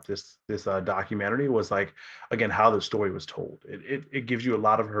about this documentary was like, again, how the story was told. It gives you a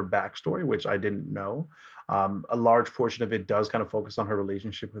lot of her backstory, which I didn't know. A large portion of it does kind of focus on her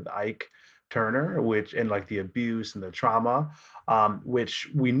relationship with Ike Turner, which, and like the abuse and the trauma, which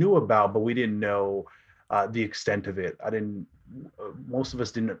we knew about, but we didn't know the extent of it. Most of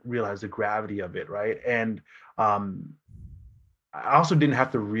us didn't realize the gravity of it, right? And um, I also didn't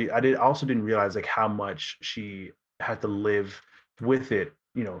have to also didn't realize like how much she had to live with it,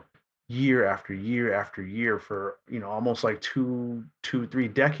 you know, year after year after year for, you know, almost like 3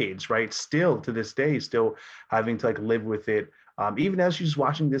 decades, right? Still to this day, still having to like live with it. Even as she's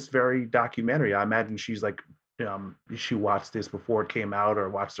watching this very documentary, I imagine she's like, she watched this before it came out or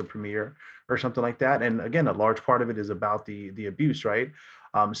watched the premiere or something like that. And again, a large part of it is about the abuse, right?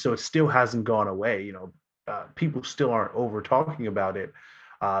 So it still hasn't gone away. You know, people still aren't over talking about it.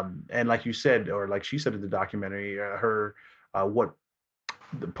 And like you said, or like she said in the documentary, what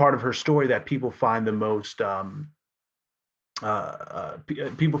the part of her story that people find the most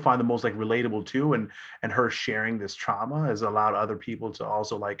people find the most like relatable to, and her sharing this trauma has allowed other people to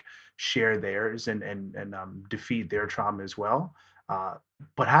also like share theirs and defeat their trauma as well. uh,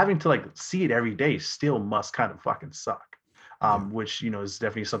 but having to like see it every day still must kind of fucking suck. Yeah. Which, you know, is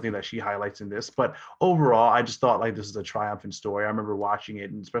definitely something that she highlights in this. But overall, I just thought like this is a triumphant story. I remember watching it,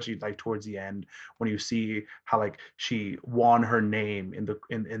 and especially like towards the end when you see how like she won her name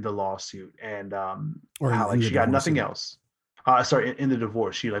in the lawsuit, and Or how in like the she got divorce, nothing yeah. else. Sorry, in the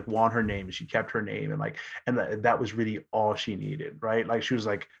divorce, she like won her name and she kept her name, and like, and that was really all she needed, right? Like she was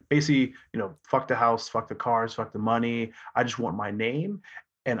like, basically, you know, fuck the house, fuck the cars, fuck the money. I just want my name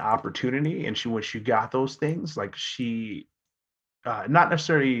and opportunity. And she, when she got those things, like she, not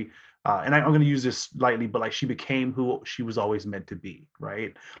necessarily, I'm going to use this lightly, but like she became who she was always meant to be,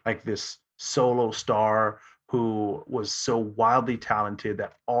 right? Like this solo star who was so wildly talented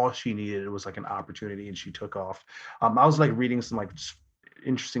that all she needed was like an opportunity, and she took off. I was like reading some like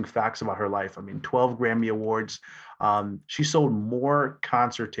interesting facts about her life. I mean, 12 Grammy Awards. She sold more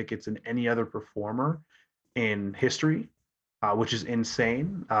concert tickets than any other performer in history, which is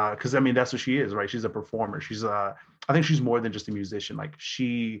insane. Because I mean, that's what she is, right? She's a performer. I think she's more than just a musician. Like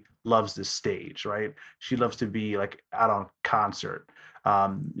she loves this stage, right? She loves to be like out on concert.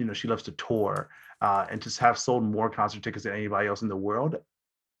 You know, she loves to tour, and just have sold more concert tickets than anybody else in the world,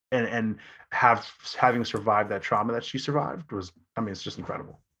 and having survived that trauma that she survived was, I mean, it's just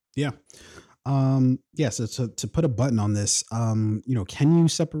incredible. Yeah. Yeah. So to put a button on this, you know, can you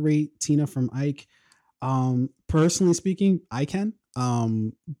separate Tina from Ike? Personally speaking, I can.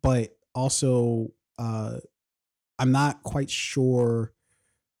 But also, I'm not quite sure.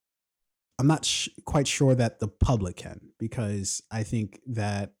 I'm not quite sure that the public can, because I think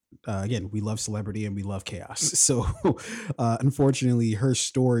that, again, we love celebrity and we love chaos. So, unfortunately, her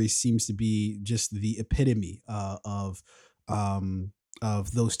story seems to be just the epitome of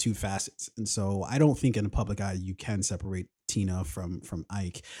those two facets. And so, I don't think in the public eye you can separate Tina from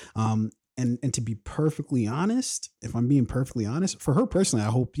Ike. And to be perfectly honest, if I'm being perfectly honest, for her personally, I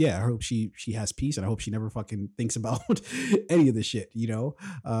hope she has peace, and I hope she never fucking thinks about any of the shit, you know,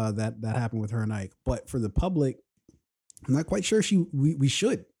 that happened with her and Ike. But for the public, I'm not quite sure we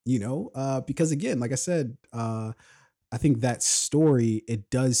should, you know, because again, like I said, I think that story, it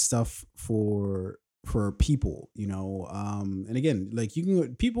does stuff for people, you know. And again, like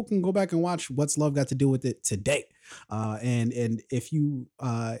people can go back and watch What's Love Got to Do with It today. And if you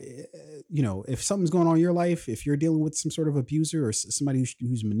you know, if something's going on in your life, if you're dealing with some sort of abuser, or somebody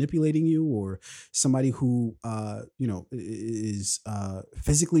who's manipulating you, or somebody who you know, is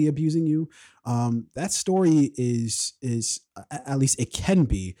physically abusing you, that story is at least it can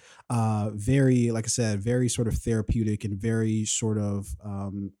be very, like I said, very sort of therapeutic and very sort of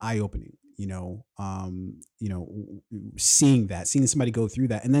eye-opening, you know, seeing somebody go through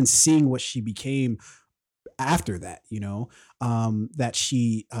that, and then seeing what she became after that, you know, that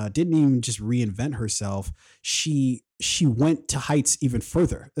she didn't even just reinvent herself. She went to heights even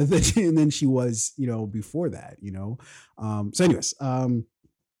further than she was, you know, before that, you know. So anyways,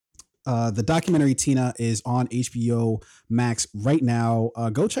 the documentary Tina is on HBO Max right now.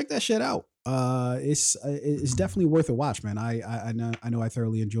 Go check that shit out. It's definitely worth a watch, man. I know I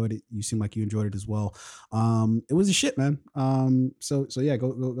thoroughly enjoyed it. You seem like you enjoyed it as well. It was a shit, man. So yeah,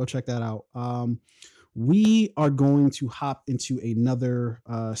 go check that out. We are going to hop into another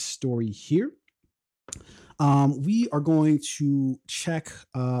story here. We are going to check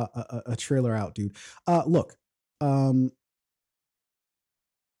a trailer out, dude. Look,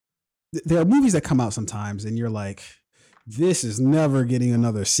 there are movies that come out sometimes, and you're like, this is never getting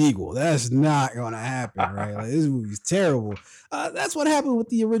another sequel. That's not going to happen, right? Like, this movie's terrible. That's what happened with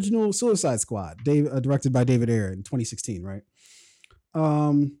the original Suicide Squad, directed by David Ayer in 2016, right?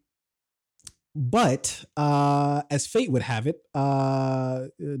 But as fate would have it,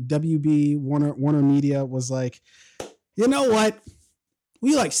 WB Warner Media was like, you know what?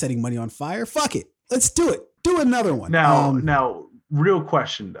 We like setting money on fire. Fuck it. Let's do it. Do another one. Now, real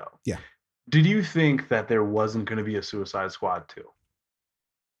question though. Yeah. Did you think that there wasn't going to be a Suicide Squad 2?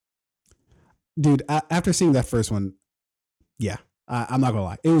 Dude, after seeing that first one, yeah, I'm not gonna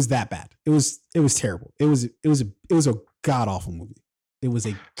lie, it was that bad. It was terrible. It was a god awful movie. It was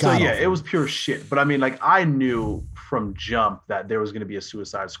a god. So yeah, it was pure shit. But I mean, like, I knew from jump that there was going to be a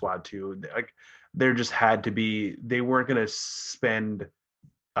Suicide Squad 2. Like, there just had to be. They weren't going to spend.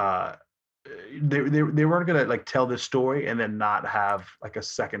 They weren't gonna like tell this story and then not have like a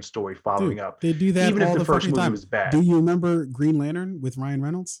second story following up. They do that even all if the first movie time. was bad. Do you remember Green Lantern with Ryan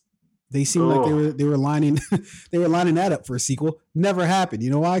Reynolds? They seemed like they were lining that up for a sequel. Never happened.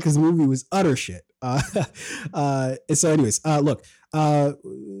 You know why? Because the movie was utter shit. So anyways, look,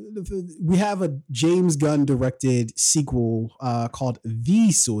 we have a James Gunn directed sequel called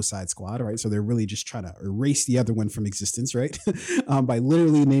The Suicide Squad, right? So they're really just trying to erase the other one from existence, right? By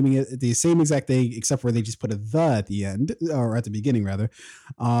literally naming it the same exact thing, except where they just put a "the" at the end, or at the beginning rather.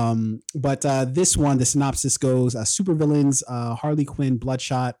 But this one, the synopsis goes: supervillains Harley Quinn,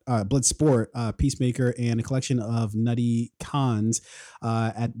 Bloodsport, Peacemaker, and a collection of nutty cons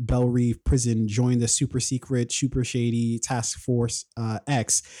at Belle Reve Prison join the super secret, super shady Task Force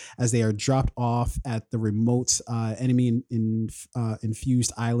X as they are dropped off at the remote enemy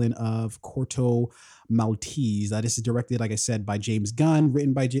infused island of Corto Maltese. This is directed, like I said, by James Gunn,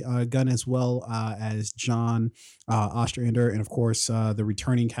 written by Gunn as well as John Ostrander, and of course the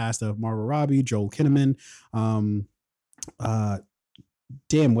returning cast of Margot Robbie, Joel Kinnaman,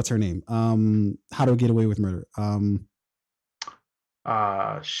 what's her name? How to Get Away with Murder.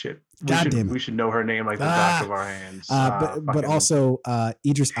 Shit. We should know her name like the back of our hands. But also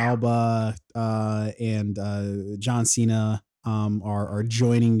Idris Elba and John Cena are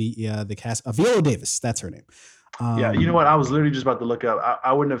joining the cast. Viola Davis, that's her name. Yeah, you know what? I was literally just about to look up.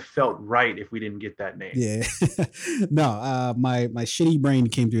 I wouldn't have felt right if we didn't get that name. Yeah, no, my shitty brain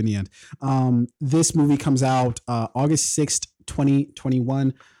came through in the end. This movie comes out August 6th,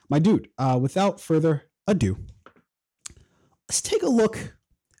 2021. My dude, without further ado, let's take a look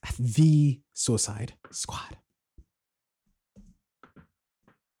at The Suicide Squad.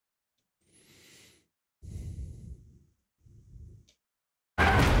 You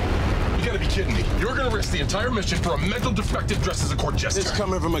gotta be kidding me. You're gonna risk the entire mission for a mental defective dressed as a court jester. This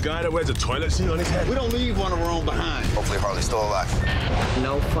coming from a guy that wears a toilet seat on his head. We don't leave one of our own behind. Hopefully Harley's still alive.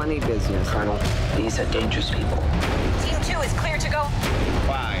 No funny business, Colonel. These are dangerous people. Team 2 is clear to go.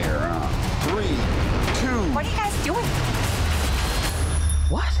 Fire on 3, 2. What are you guys doing?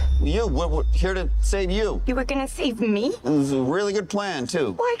 What? We're here to save you. You were gonna save me? It was a really good plan,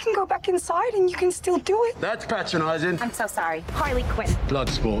 too. Well, I can go back inside and you can still do it. That's patronizing. I'm so sorry. Harley Quinn.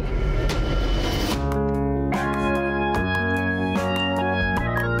 Bloodsport.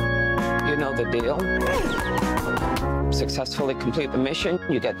 You know the deal. Successfully complete the mission,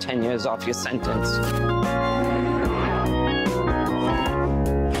 you get 10 years off your sentence.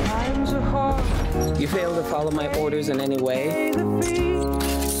 You fail to follow my orders in any way,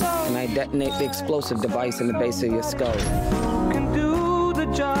 and I detonate the explosive device in the base of your skull.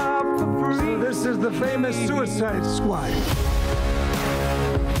 So this is the famous Suicide Squad.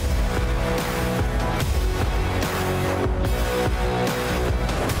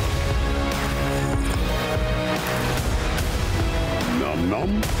 Num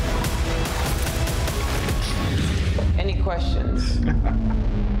num. Any questions?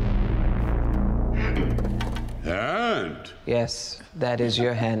 Hand. Yes, that is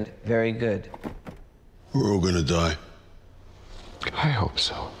your hand. Very good. We're all gonna die. I hope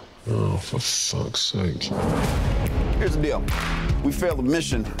so. Oh, for fuck's sake. Here's the deal. We fail the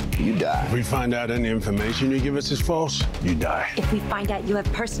mission, you die. If we find out any information you give us is false, you die. If we find out you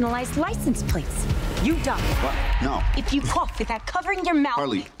have personalized license plates, you die. What? No. If you cough without covering your mouth.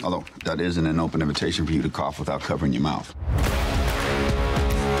 Harley, although that isn't an open invitation for you to cough without covering your mouth.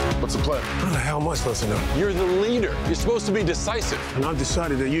 What's the plan? How the hell am I supposed to know? You're the leader. You're supposed to be decisive. And I've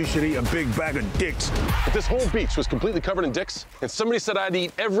decided that you should eat a big bag of dicks. If this whole beach was completely covered in dicks, and somebody said I'd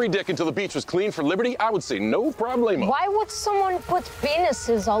eat every dick until the beach was clean for liberty, I would say no problemo. Why would someone put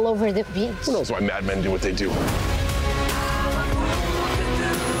penises all over the beach? Who knows why madmen do what they do?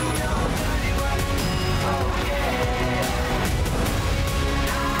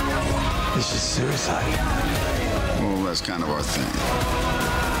 This is suicide. Well, that's kind of our thing.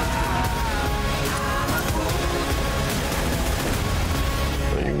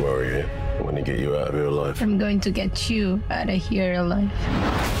 Don't you worry, I'm gonna get you out of here alive. I'm going to get you out of here alive.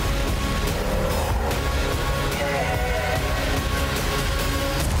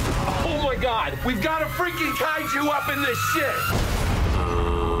 Oh my God! We've got a freaking kaiju up in this shit!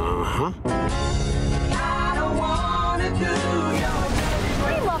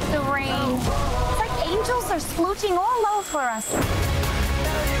 We love the rain. It's like angels are splooching all over us.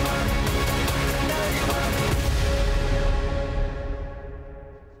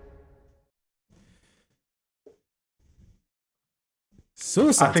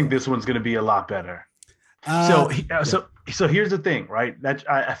 Suicide. I think this one's going to be a lot better. So here's the thing, right? That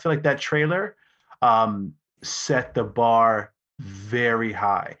I feel like that trailer set the bar very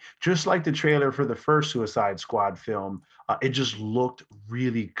high. Just like the trailer for the first Suicide Squad film, it just looked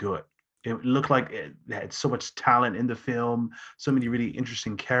really good. It looked like it had so much talent in the film, so many really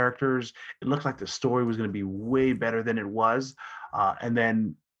interesting characters. It looked like the story was going to be way better than it was. And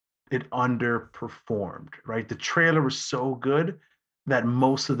then it underperformed, right? The trailer was so good that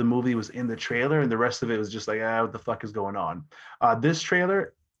most of the movie was in the trailer and the rest of it was just like, what the fuck is going on? This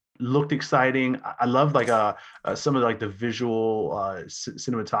trailer looked exciting. I love like some of like the visual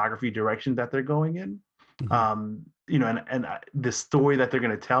cinematography direction that they're going in. And the story that they're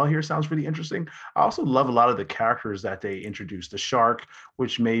going to tell here sounds really interesting. I also love a lot of the characters that they introduced. The shark,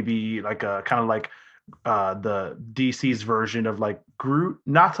 which may be like a kind of like the DC's version of like Groot,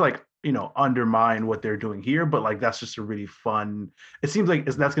 not to like, undermine what they're doing here, but like that's just a really fun. It seems like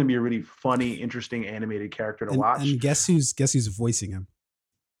that's going to be a really funny, interesting animated character to watch. And guess who's voicing him?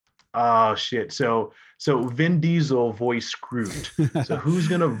 Oh shit! So Vin Diesel voiced Groot. So who's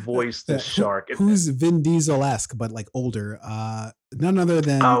gonna voice the shark? Who's Vin Diesel-esque but like older? None other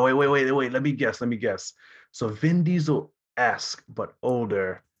than. Oh wait! Let me guess. So Vin Diesel-esque but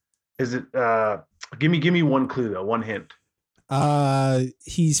older. Is it? Give me one clue though. One hint.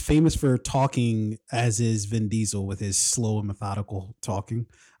 He's famous for talking as is Vin Diesel with his slow and methodical talking.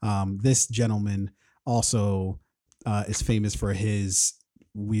 This gentleman also is famous for his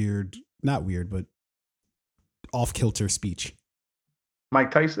not weird, but off-kilter speech. Mike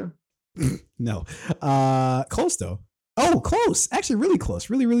Tyson? No. Close though. Oh, close. Actually, really close.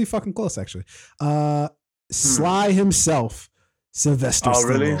 Really, really fucking close, actually. Sly himself, Sylvester Stallone. Oh,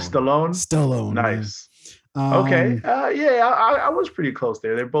 really? Stallone? Nice. Okay. I was pretty close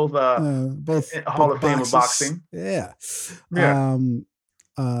there. They're both Hall of Fame of boxing. Yeah. And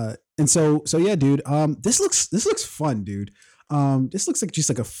so yeah, dude. This looks fun, dude. This looks like just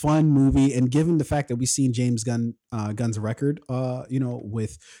like a fun movie, and given the fact that we've seen James Gunn's record,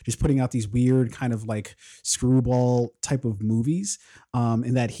 with just putting out these weird kind of like screwball type of movies,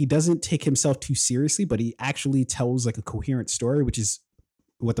 and that he doesn't take himself too seriously, but he actually tells like a coherent story, which is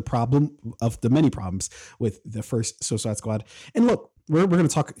what the problem of the many problems with the first Suicide Squad. And look, we're going to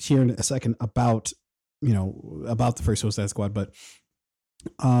talk here in a second about the first Suicide Squad, but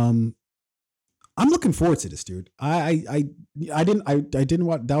I'm looking forward to this, dude. I didn't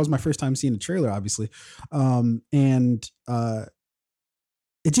watch. That was my first time seeing the trailer, obviously, and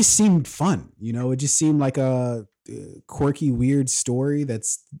it just seemed fun. It just seemed like a quirky, weird story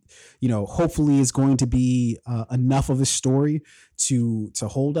that's, hopefully is going to be enough of a story to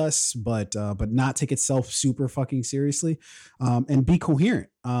hold us, but not take itself super fucking seriously, and be coherent.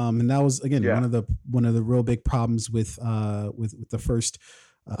 And that was again one of the real big problems with the first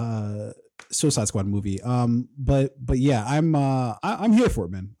Suicide Squad movie. But yeah, I'm here for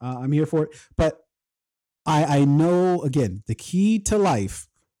it, man. I'm here for it. But I know, again, the key to life,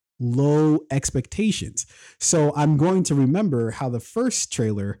 low expectations. So I'm going to remember how the first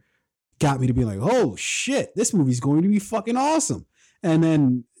trailer got me to be like, oh shit, this movie's going to be fucking awesome. And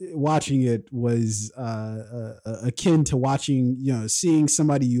then watching it was akin to watching, seeing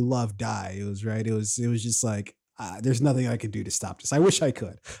somebody you love die. It was just like, there's nothing I can do to stop this. I wish I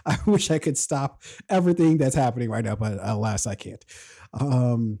could. I wish I could stop everything that's happening right now, but alas, I can't.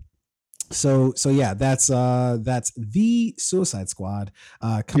 So yeah, that's the Suicide Squad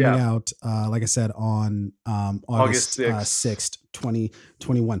coming out, like I said, on August 6th,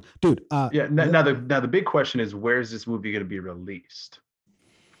 2021. Dude. Now the big question is, where is this movie going to be released?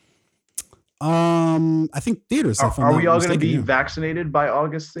 I think theaters. Are we all going to be vaccinated by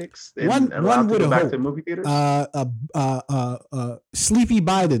August 6th? And one would go back hope. to movie theaters. Sleepy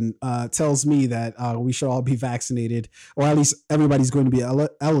Biden tells me that we should all be vaccinated, or at least everybody's going to be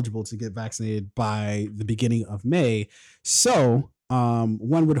eligible to get vaccinated by the beginning of May. So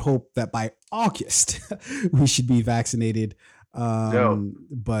one would hope that by August we should be vaccinated.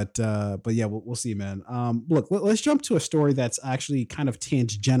 But yeah, we'll see, man. Look, let's jump to a story that's actually kind of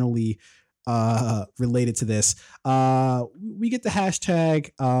tangentially related to this. We get the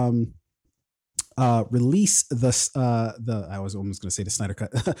hashtag release the I was almost going to say the Snyder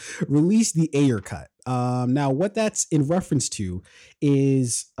Cut. Release the Ayer cut. Now what that's in reference to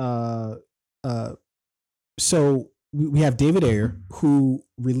is so we have David Ayer, who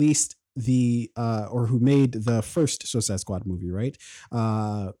released or who made the first Suicide Squad movie, right?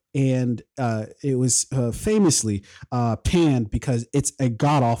 And it was famously panned because it's a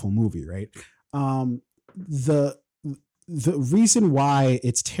god awful movie, right? The reason why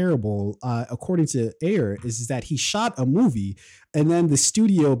it's terrible, according to Ayer, is that he shot a movie and then the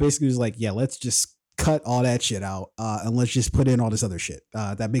studio basically was like, yeah, let's just cut all that shit out and let's just put in all this other shit.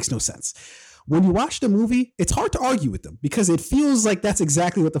 That makes no sense. When you watch the movie, it's hard to argue with them because it feels like that's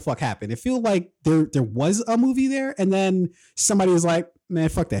exactly what the fuck happened. It feels like there was a movie there and then somebody was like, man,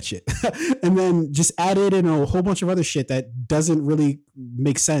 fuck that shit. And then just added in a whole bunch of other shit that doesn't really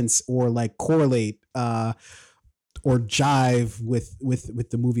make sense or like correlate or jive with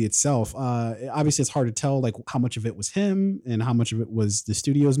the movie itself. Obviously, it's hard to tell like how much of it was him and how much of it was the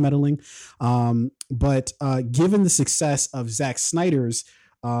studio's meddling. But given the success of Zack Snyder's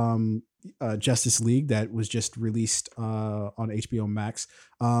Justice League that was just released on HBO Max,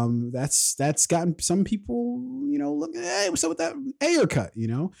 that's gotten some people, look, hey, what's up with that Ayer cut?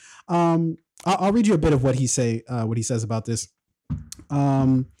 I'll read you a bit of what he says about this.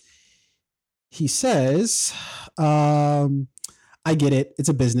 He says, I get it. It's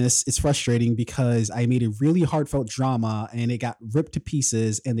a business. It's frustrating because I made a really heartfelt drama and it got ripped to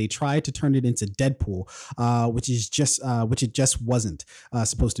pieces and they tried to turn it into Deadpool, which it just wasn't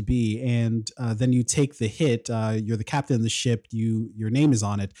supposed to be. And then you take the hit. You're the captain of the ship. Your name is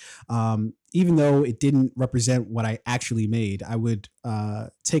on it. Even though it didn't represent what I actually made, I would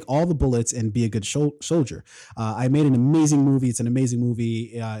take all the bullets and be a good soldier. I made an amazing movie. It's an amazing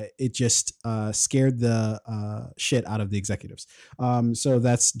movie. It just scared the shit out of the executives. So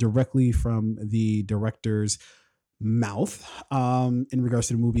that's directly from the director's mouth in regards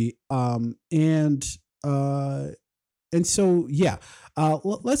to the movie. And so, yeah,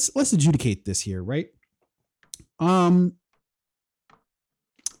 let's adjudicate this here, right?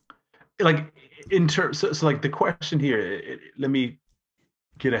 Like in terms, so like the question here, let me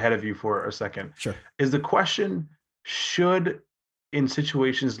get ahead of you for a second. Sure. Is the question, should in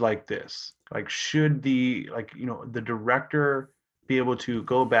situations like this, like should the director be able to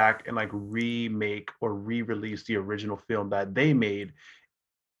go back and like remake or re-release the original film that they made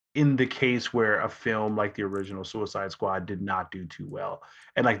in the case where a film like the original Suicide Squad did not do too well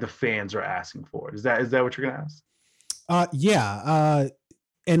and like the fans are asking for it? Is that what you're gonna ask? Yeah.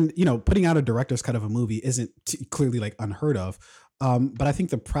 And putting out a director's cut of a movie isn't clearly like unheard of. But I think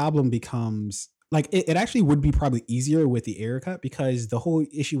the problem becomes like it actually would be probably easier with the Ayer cut because the whole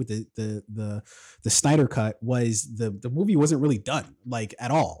issue with the Snyder cut was the movie wasn't really done like at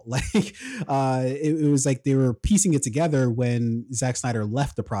all. Like it was like they were piecing it together when Zack Snyder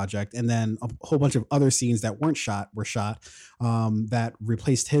left the project, and then a whole bunch of other scenes that weren't shot were shot that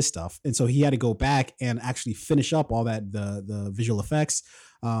replaced his stuff, and so he had to go back and actually finish up all that the visual effects.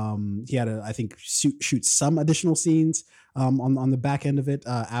 He had to, I think, shoot some additional scenes on the back end of it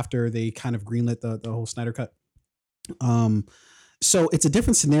after they kind of greenlit the whole Snyder cut. So it's a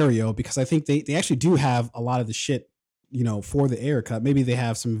different scenario because I think they actually do have a lot of the shit, for the Ayer cut. Maybe they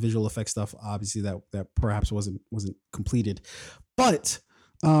have some visual effects stuff, obviously that perhaps wasn't completed. But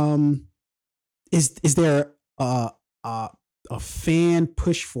is there a fan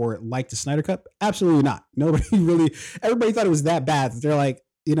push for it like the Snyder cut? Absolutely not. Everybody thought it was that bad that they're like,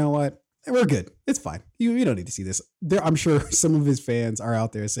 you know what? We're good. It's fine. You don't need to see this. I'm sure some of his fans are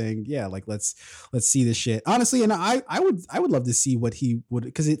out there saying, yeah, like let's see this shit. Honestly, and I would love to see what he would,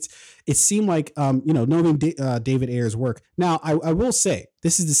 because it seemed like knowing David Ayer's work. Now I will say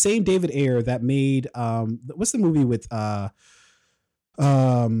this is the same David Ayer that made what's the movie with Shia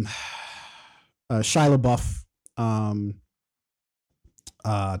LaBeouf.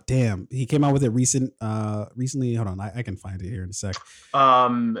 Damn, he came out with it recently. Hold on, I can find it here in a sec.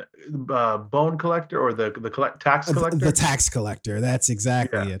 Bone Collector or the Tax Collector? The Tax Collector. That's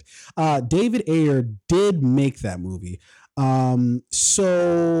exactly it. David Ayer did make that movie. So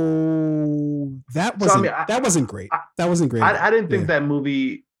that wasn't great. That wasn't great. I didn't think that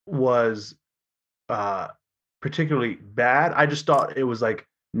movie was particularly bad. I just thought it was like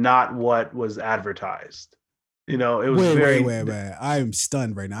not what was advertised. It was wait. I'm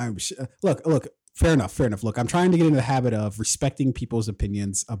stunned right now. Look. Fair enough. Look, I'm trying to get into the habit of respecting people's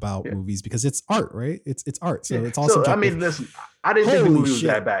opinions about movies because it's art, right? It's art, so it's also. I mean, listen, I didn't think the movie was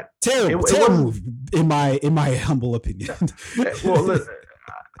that bad. Terrible movie, in my humble opinion. Well, listen,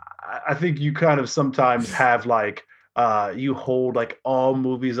 I think you kind of sometimes have like you hold like all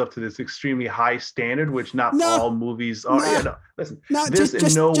movies up to this extremely high standard, which not all movies are. Listen, this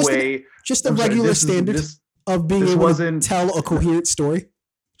in no way just the regular standard of being able to tell a coherent story.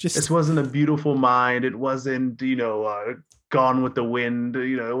 This wasn't A Beautiful Mind. It wasn't, Gone with the Wind.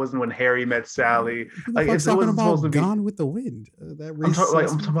 It wasn't When Harry Met Sally. Like it wasn't supposed to be Gone with the Wind. I'm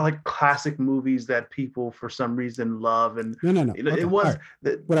talking about like classic movies that people for some reason love. And no. It was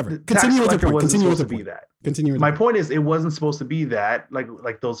whatever. Continue with the point. Wasn't supposed to be that. Continue. My point is, it wasn't supposed to be that.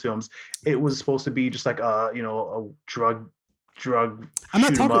 Like those films, it was supposed to be just like a drug. I'm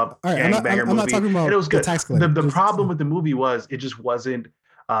not talking. Up, all right, I'm not talking about. And it was good. The problem with with the movie was it just wasn't.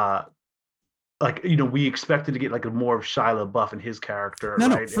 We expected to get like a more of Shia LaBeouf and his character.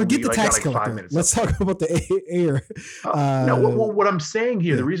 No, forget the tax collector. Let's talk about the air. What I'm saying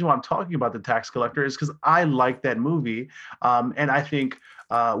here, the reason why I'm talking about the tax collector is because I like that movie, and I think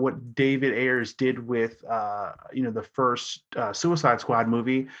what David Ayers did with the first Suicide Squad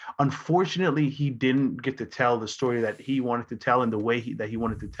movie. Unfortunately, he didn't get to tell the story that he wanted to tell in the way that he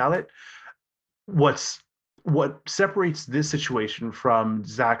wanted to tell it. What separates this situation from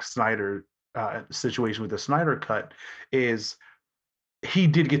Zack Snyder situation with the Snyder Cut is he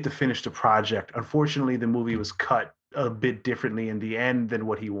did get to finish the project. Unfortunately, the movie was cut a bit differently in the end than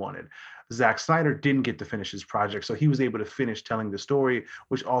what he wanted. Zack Snyder didn't get to finish his project, so he was able to finish telling the story,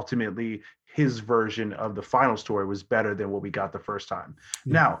 which ultimately his version of the final story was better than what we got the first time.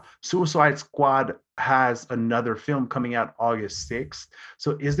 Yeah. Now, Suicide Squad has another film coming out August 6th.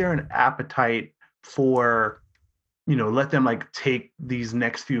 So is there an appetite for, let them like take these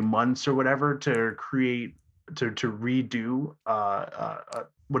next few months or whatever to create, to redo,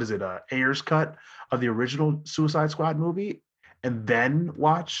 Ayers cut of the original Suicide Squad movie and then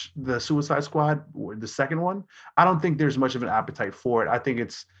watch the Suicide Squad, the second one? I don't think there's much of an appetite for it. I think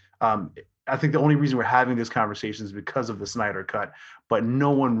it's, I think the only reason we're having this conversation is because of the Snyder Cut, but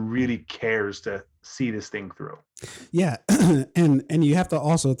no one really cares to see this thing through. Yeah. and you have to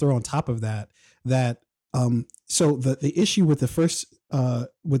also throw on top of that, so the issue with the first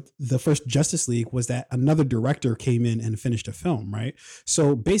Justice League was that another director came in and finished a film, right?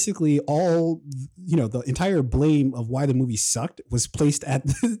 So basically the entire blame of why the movie sucked was placed at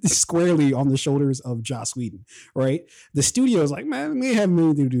squarely on the shoulders of Joss Whedon, right? The studio is like, man, we have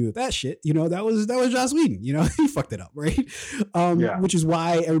nothing to do with that shit. That was Joss Whedon, he fucked it up, right? Which is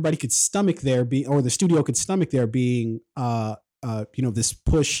why everybody could stomach the studio could stomach there being, this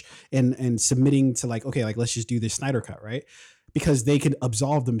push and submitting to like, okay, like let's just do this Snyder Cut, right? Because they could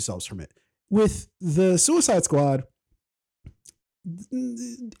absolve themselves from it. With the Suicide Squad,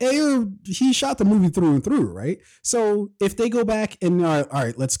 Ayer, he shot the movie through and through, right? So if they go back and all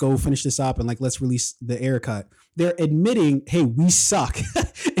right, let's go finish this up and like let's release the Ayer cut, they're admitting, hey, we suck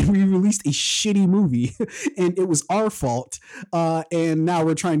and we released a shitty movie and it was our fault, and now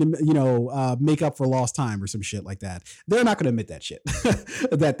we're trying to make up for lost time or some shit like that. They're not going to admit that shit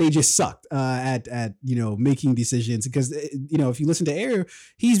that they just sucked at making decisions, because if you listen to Ayer,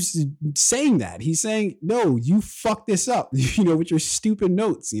 he's saying that he's saying, no, you fucked this up with your stupid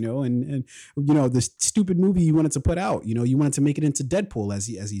notes, and the stupid movie you wanted to put out, you wanted to make it into Deadpool as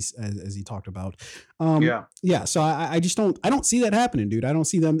he talked about. So I don't see that happening, dude. I don't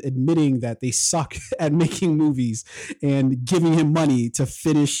see them admitting that they suck at making movies and giving him money to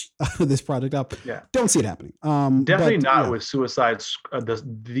finish this project up. Yeah, don't see it happening. Definitely not with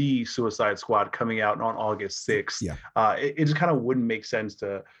the Suicide Squad coming out on August 6th. Yeah, it just kind of wouldn't make sense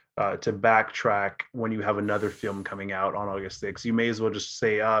to backtrack when you have another film coming out on August 6th. You may as well just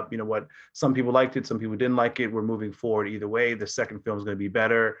say, you know what, some people liked it, some people didn't like it. We're moving forward either way. The second film is going to be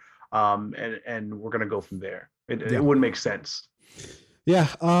better, and we're going to go from there. It wouldn't make sense. Yeah.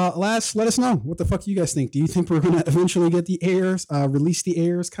 Let us know what the fuck you guys think. Do you think we're going to eventually get the release the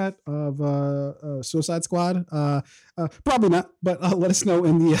Ayers cut of Suicide Squad? Probably not, but let us know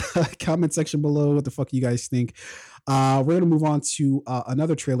in the comment section below what the fuck you guys think. We're going to move on to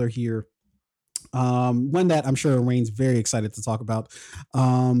another trailer here. One that I'm sure Rain's very excited to talk about.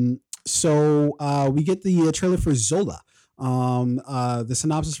 So we get the trailer for Zola. The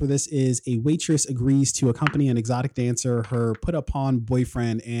synopsis for this is: a waitress agrees to accompany an exotic dancer, her put upon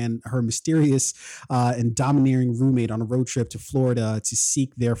boyfriend, and her mysterious and domineering roommate on a road trip to Florida to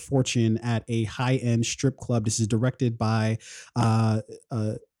seek their fortune at a high-end strip club. This is directed by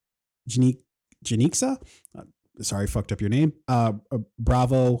Janixa. Sorry, fucked up your name.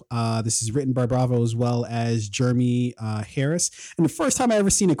 Bravo. This is written by Bravo as well as Jeremy Harris. And the first time I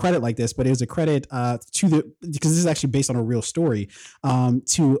ever seen a credit like this, but it was a credit to the, because this is actually based on a real story,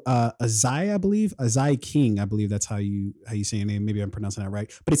 to Azai, I believe, Azai King. I believe that's how you say your name. Maybe I'm pronouncing that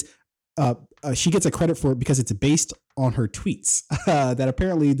right. But it's she gets a credit for it because it's based on her tweets. That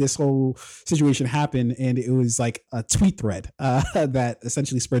apparently this whole situation happened, and it was like a tweet thread that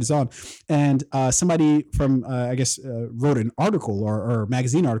essentially spread this on. And somebody from I guess wrote an article or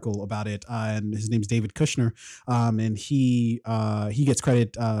magazine article about it, and his name's David Kushner, and he gets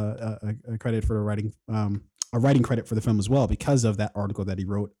credit credit for the writing. A writing credit for the film as well because of that article that he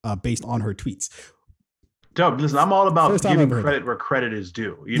wrote based on her tweets. Dope. Listen, I'm all about giving credit where credit is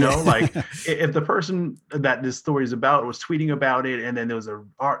due. You know, like if the person that this story is about was tweeting about it, and then there was a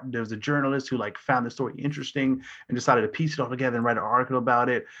journalist who like found the story interesting and decided to piece it all together and write an article about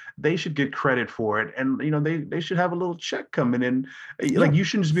it, they should get credit for it. And you know, they should have a little check coming in. Like you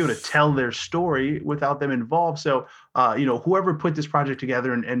shouldn't just be able to tell their story without them involved. So you know, whoever put this project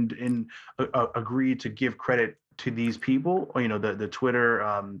together and agreed to give credit to these people, or, you know, the Twitter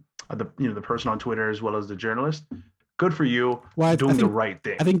the person on Twitter as well as the journalist, good for you. Doing the right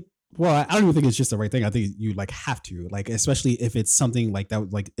thing. I think, well, I don't even think it's just the right thing. I think you like have to, like, especially if it's something like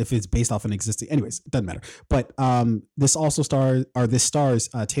that, like if it's based off an existing, anyways, it doesn't matter. But this stars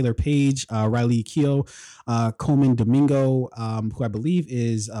Taylor Page, Riley Keough, Coleman Domingo, who I believe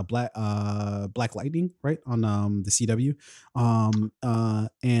is Black Lightning, right, on the CW,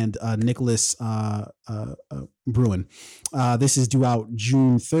 and Nicholas Bruin. This is due out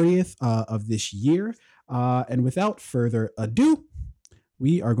June 30th of this year. And without further ado,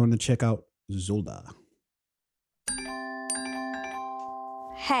 we are going to check out Zola.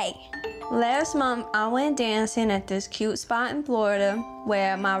 Hey, last month I went dancing at this cute spot in Florida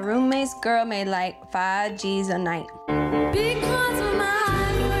where my roommate's girl made like 5 G's a night.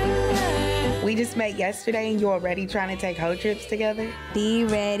 We just met yesterday and you're already trying to take hoe trips together? Be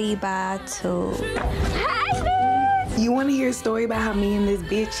ready by 2. You want to hear a story about how me and this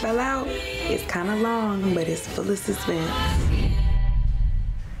bitch fell out? It's kind of long, but it's full of suspense.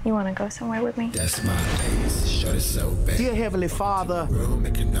 You want to go somewhere with me? That's my place. Shut it so bad. Dear Heavenly Father,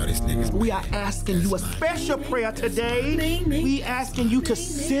 we are asking you a special prayer today. We asking you to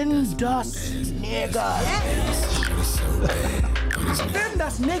send us niggas. Send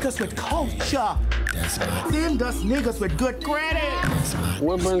us niggas with culture. Send us niggas with good credit.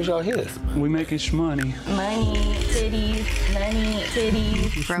 What brings y'all here? We making shmoney. Money, titties.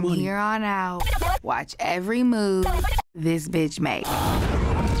 From here on out, watch every move this bitch makes.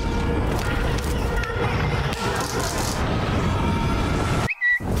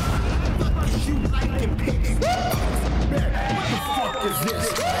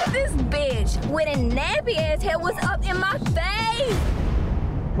 This bitch with a nappy ass hair was up in my face.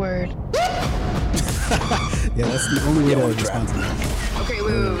 Word. Yeah, that's the only way to respond to that. Okay,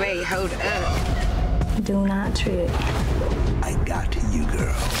 wait, hold up. Do not trip. I got you,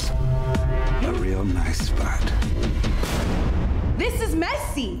 girls. A real nice spot. This is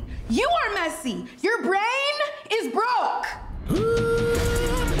messy. You are messy. Your brain is broke.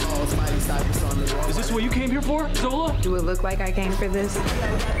 Is this what you came here for, Zola? Do it look like I came for this? Look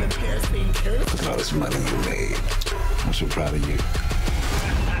at all this money you made. I'm so proud of you.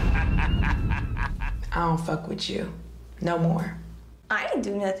 I don't fuck with you. No more. I didn't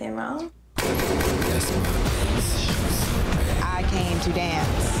do nothing wrong. I came to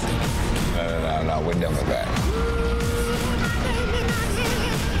dance. No, we're done with that.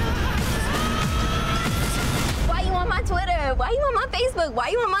 Why you on my Twitter? Why you on my Facebook? Why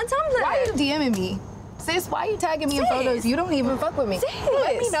you on my Tumblr? Why you DMing me? Sis, why you tagging me in photos? You don't even fuck with me. Sis.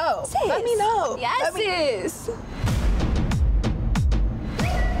 Let me know. Sis. Let me know. Yes, sis.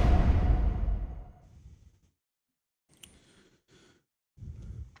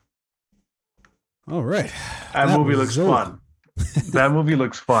 All right. That movie looks fun. That movie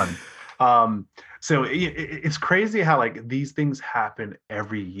looks fun. So it's crazy how like these things happen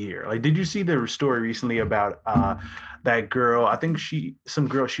every year. Like, did you see the story recently about that girl? I think she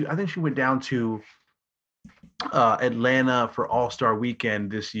went down to Atlanta for All-Star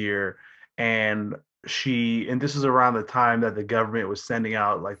Weekend this year, and this is around the time that the government was sending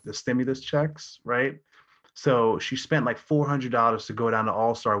out like the stimulus checks, right? So she spent like $400 to go down to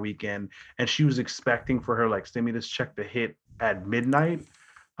All-Star Weekend, and she was expecting for her like stimulus check to hit at midnight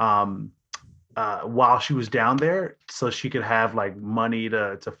while she was down there, so she could have like money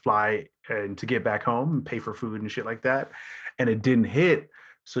to fly and to get back home and pay for food and shit like that. And it didn't hit.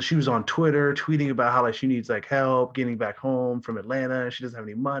 So she was on Twitter tweeting about how like she needs like help getting back home from Atlanta. She doesn't have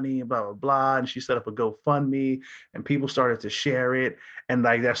any money, blah, blah, blah. And she set up a GoFundMe and people started to share it. And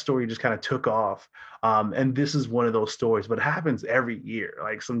like that story just kind of took off. And this is one of those stories, but it happens every year.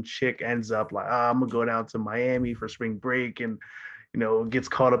 Like some chick ends up like, I'm gonna go down to Miami for spring break, and gets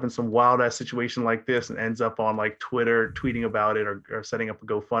caught up in some wild ass situation like this and ends up on like Twitter tweeting about it or setting up a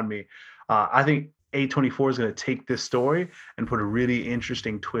GoFundMe. I think A24 is going to take this story and put a really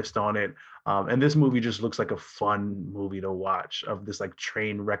interesting twist on it. And this movie just looks like a fun movie to watch, of this like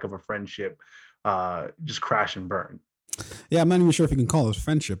train wreck of a friendship, just crash and burn. Yeah, I'm not even sure if you can call it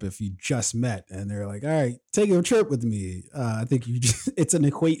friendship if you just met and they're like, all right, take a trip with me. I think it's an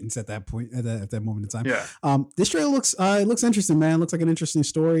acquaintance at that point, at that moment in time. Yeah. This trailer looks interesting, man. Looks like an interesting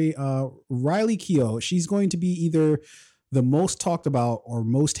story. Riley Keough, she's going to be either the most talked about or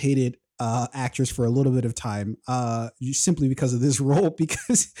most hated actress for a little bit of time, simply because of this role,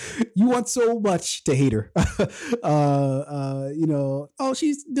 because you want so much to hate her. Oh,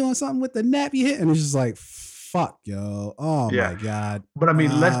 she's doing something with the nappy hit, and it's just like, fuck, yo. Oh my God. But I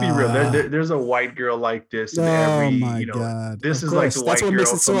mean, let's be real. There's a white girl like this in every, God. This of is course. like the white That's what girl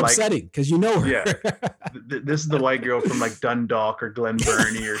makes it so from upsetting, because you know her. Yeah. This is the white girl from like Dundalk or Glen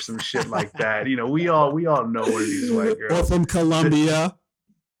Burnie or some shit like that. We all know one of these white girls. Or from Colombia.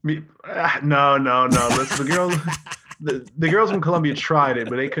 No. Listen, the girls from Colombia tried it,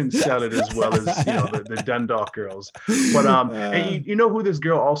 but they couldn't sell it as well as the Dundalk girls. But and you know who this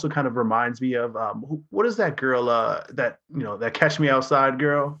girl also kind of reminds me of? What is that girl? That Catch Me Outside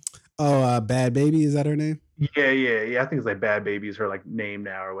girl? Oh, Bad Baby, is that her name? Yeah. I think it's like Bad Baby is her like name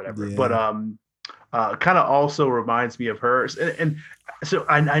now or whatever. Yeah. But kind of also reminds me of her. And so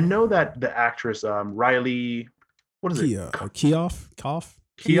I know that the actress Riley, what is it?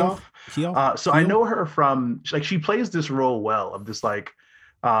 Keough. So I know her from like she plays this role well, of this like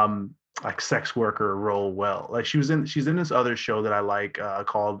sex worker role well. Like she's in this other show that I like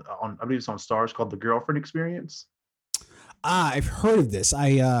called I believe it's on Starz, called The Girlfriend Experience. I've heard of this.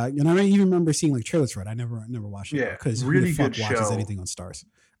 I even remember seeing like trailers for it. I never watched it. Yeah, because really who the fuck good watches show. anything on Starz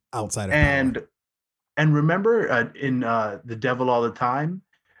outside of and remember in The Devil All the Time,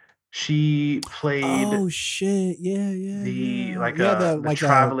 she played. Oh shit! Yeah. The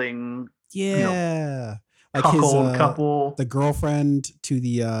traveling. Like cuckold his couple, the girlfriend to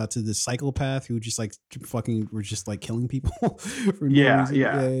the psychopath who just like fucking were just like killing people. For no reason.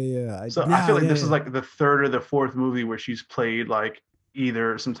 Yeah. So I feel like this is like the third or the fourth movie where she's played like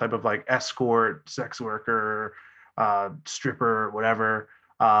either some type of like escort, sex worker, stripper, whatever.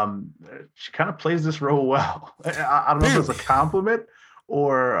 She kind of plays this role well. I don't know if it's a compliment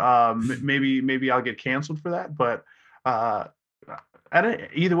or maybe I'll get canceled for that, but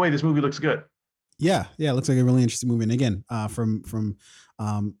either way, this movie looks good. Yeah, it looks like a really interesting movie, and again, from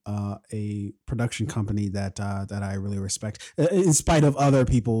a production company that I really respect, in spite of other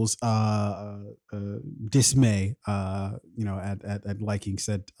people's dismay, at liking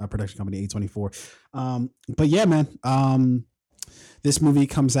said production company A24. But yeah, man, this movie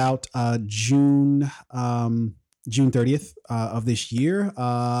comes out June 30th of this year,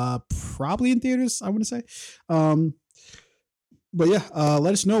 probably in theaters, I want to say. But yeah,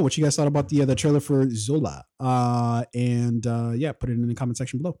 let us know what you guys thought about the trailer for Zola, and put it in the comment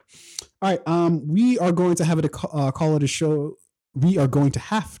section below. All right, we are going to have call it a show. We are going to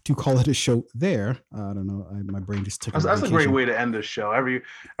have to call it a show there. I don't know. My brain just took. That's a great way to end the show.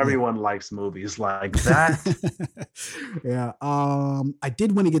 Everyone likes movies like that. Yeah. I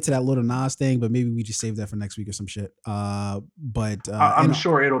did want to get to that Lil Nas thing, but maybe we just save that for next week or some shit. But I'm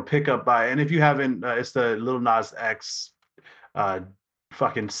sure it'll pick up by. And if you haven't, it's the Lil Nas X.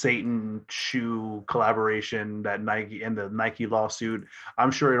 Fucking Satan shoe collaboration that Nike and the Nike lawsuit.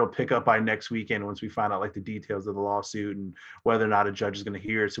 I'm sure it'll pick up by next weekend once we find out like the details of the lawsuit and whether or not a judge is going to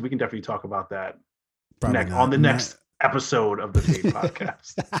hear it. So we can definitely talk about that on the next episode of the Fade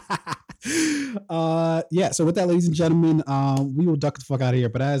Podcast. So with that, ladies and gentlemen, we will duck the fuck out of here.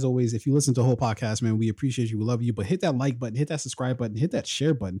 But as always, if you listen to the whole podcast, man, we appreciate you. We love you. But hit that like button, hit that subscribe button, hit that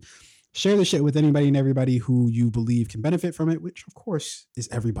share button. Share the shit with anybody and everybody who you believe can benefit from it, which of course is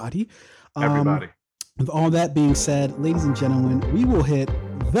everybody. With all that being said, ladies and gentlemen, we will hit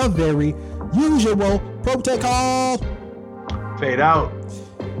the very usual protocol. Fade out.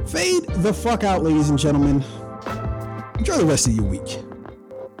 Fade the fuck out, ladies and gentlemen. Enjoy the rest of your week.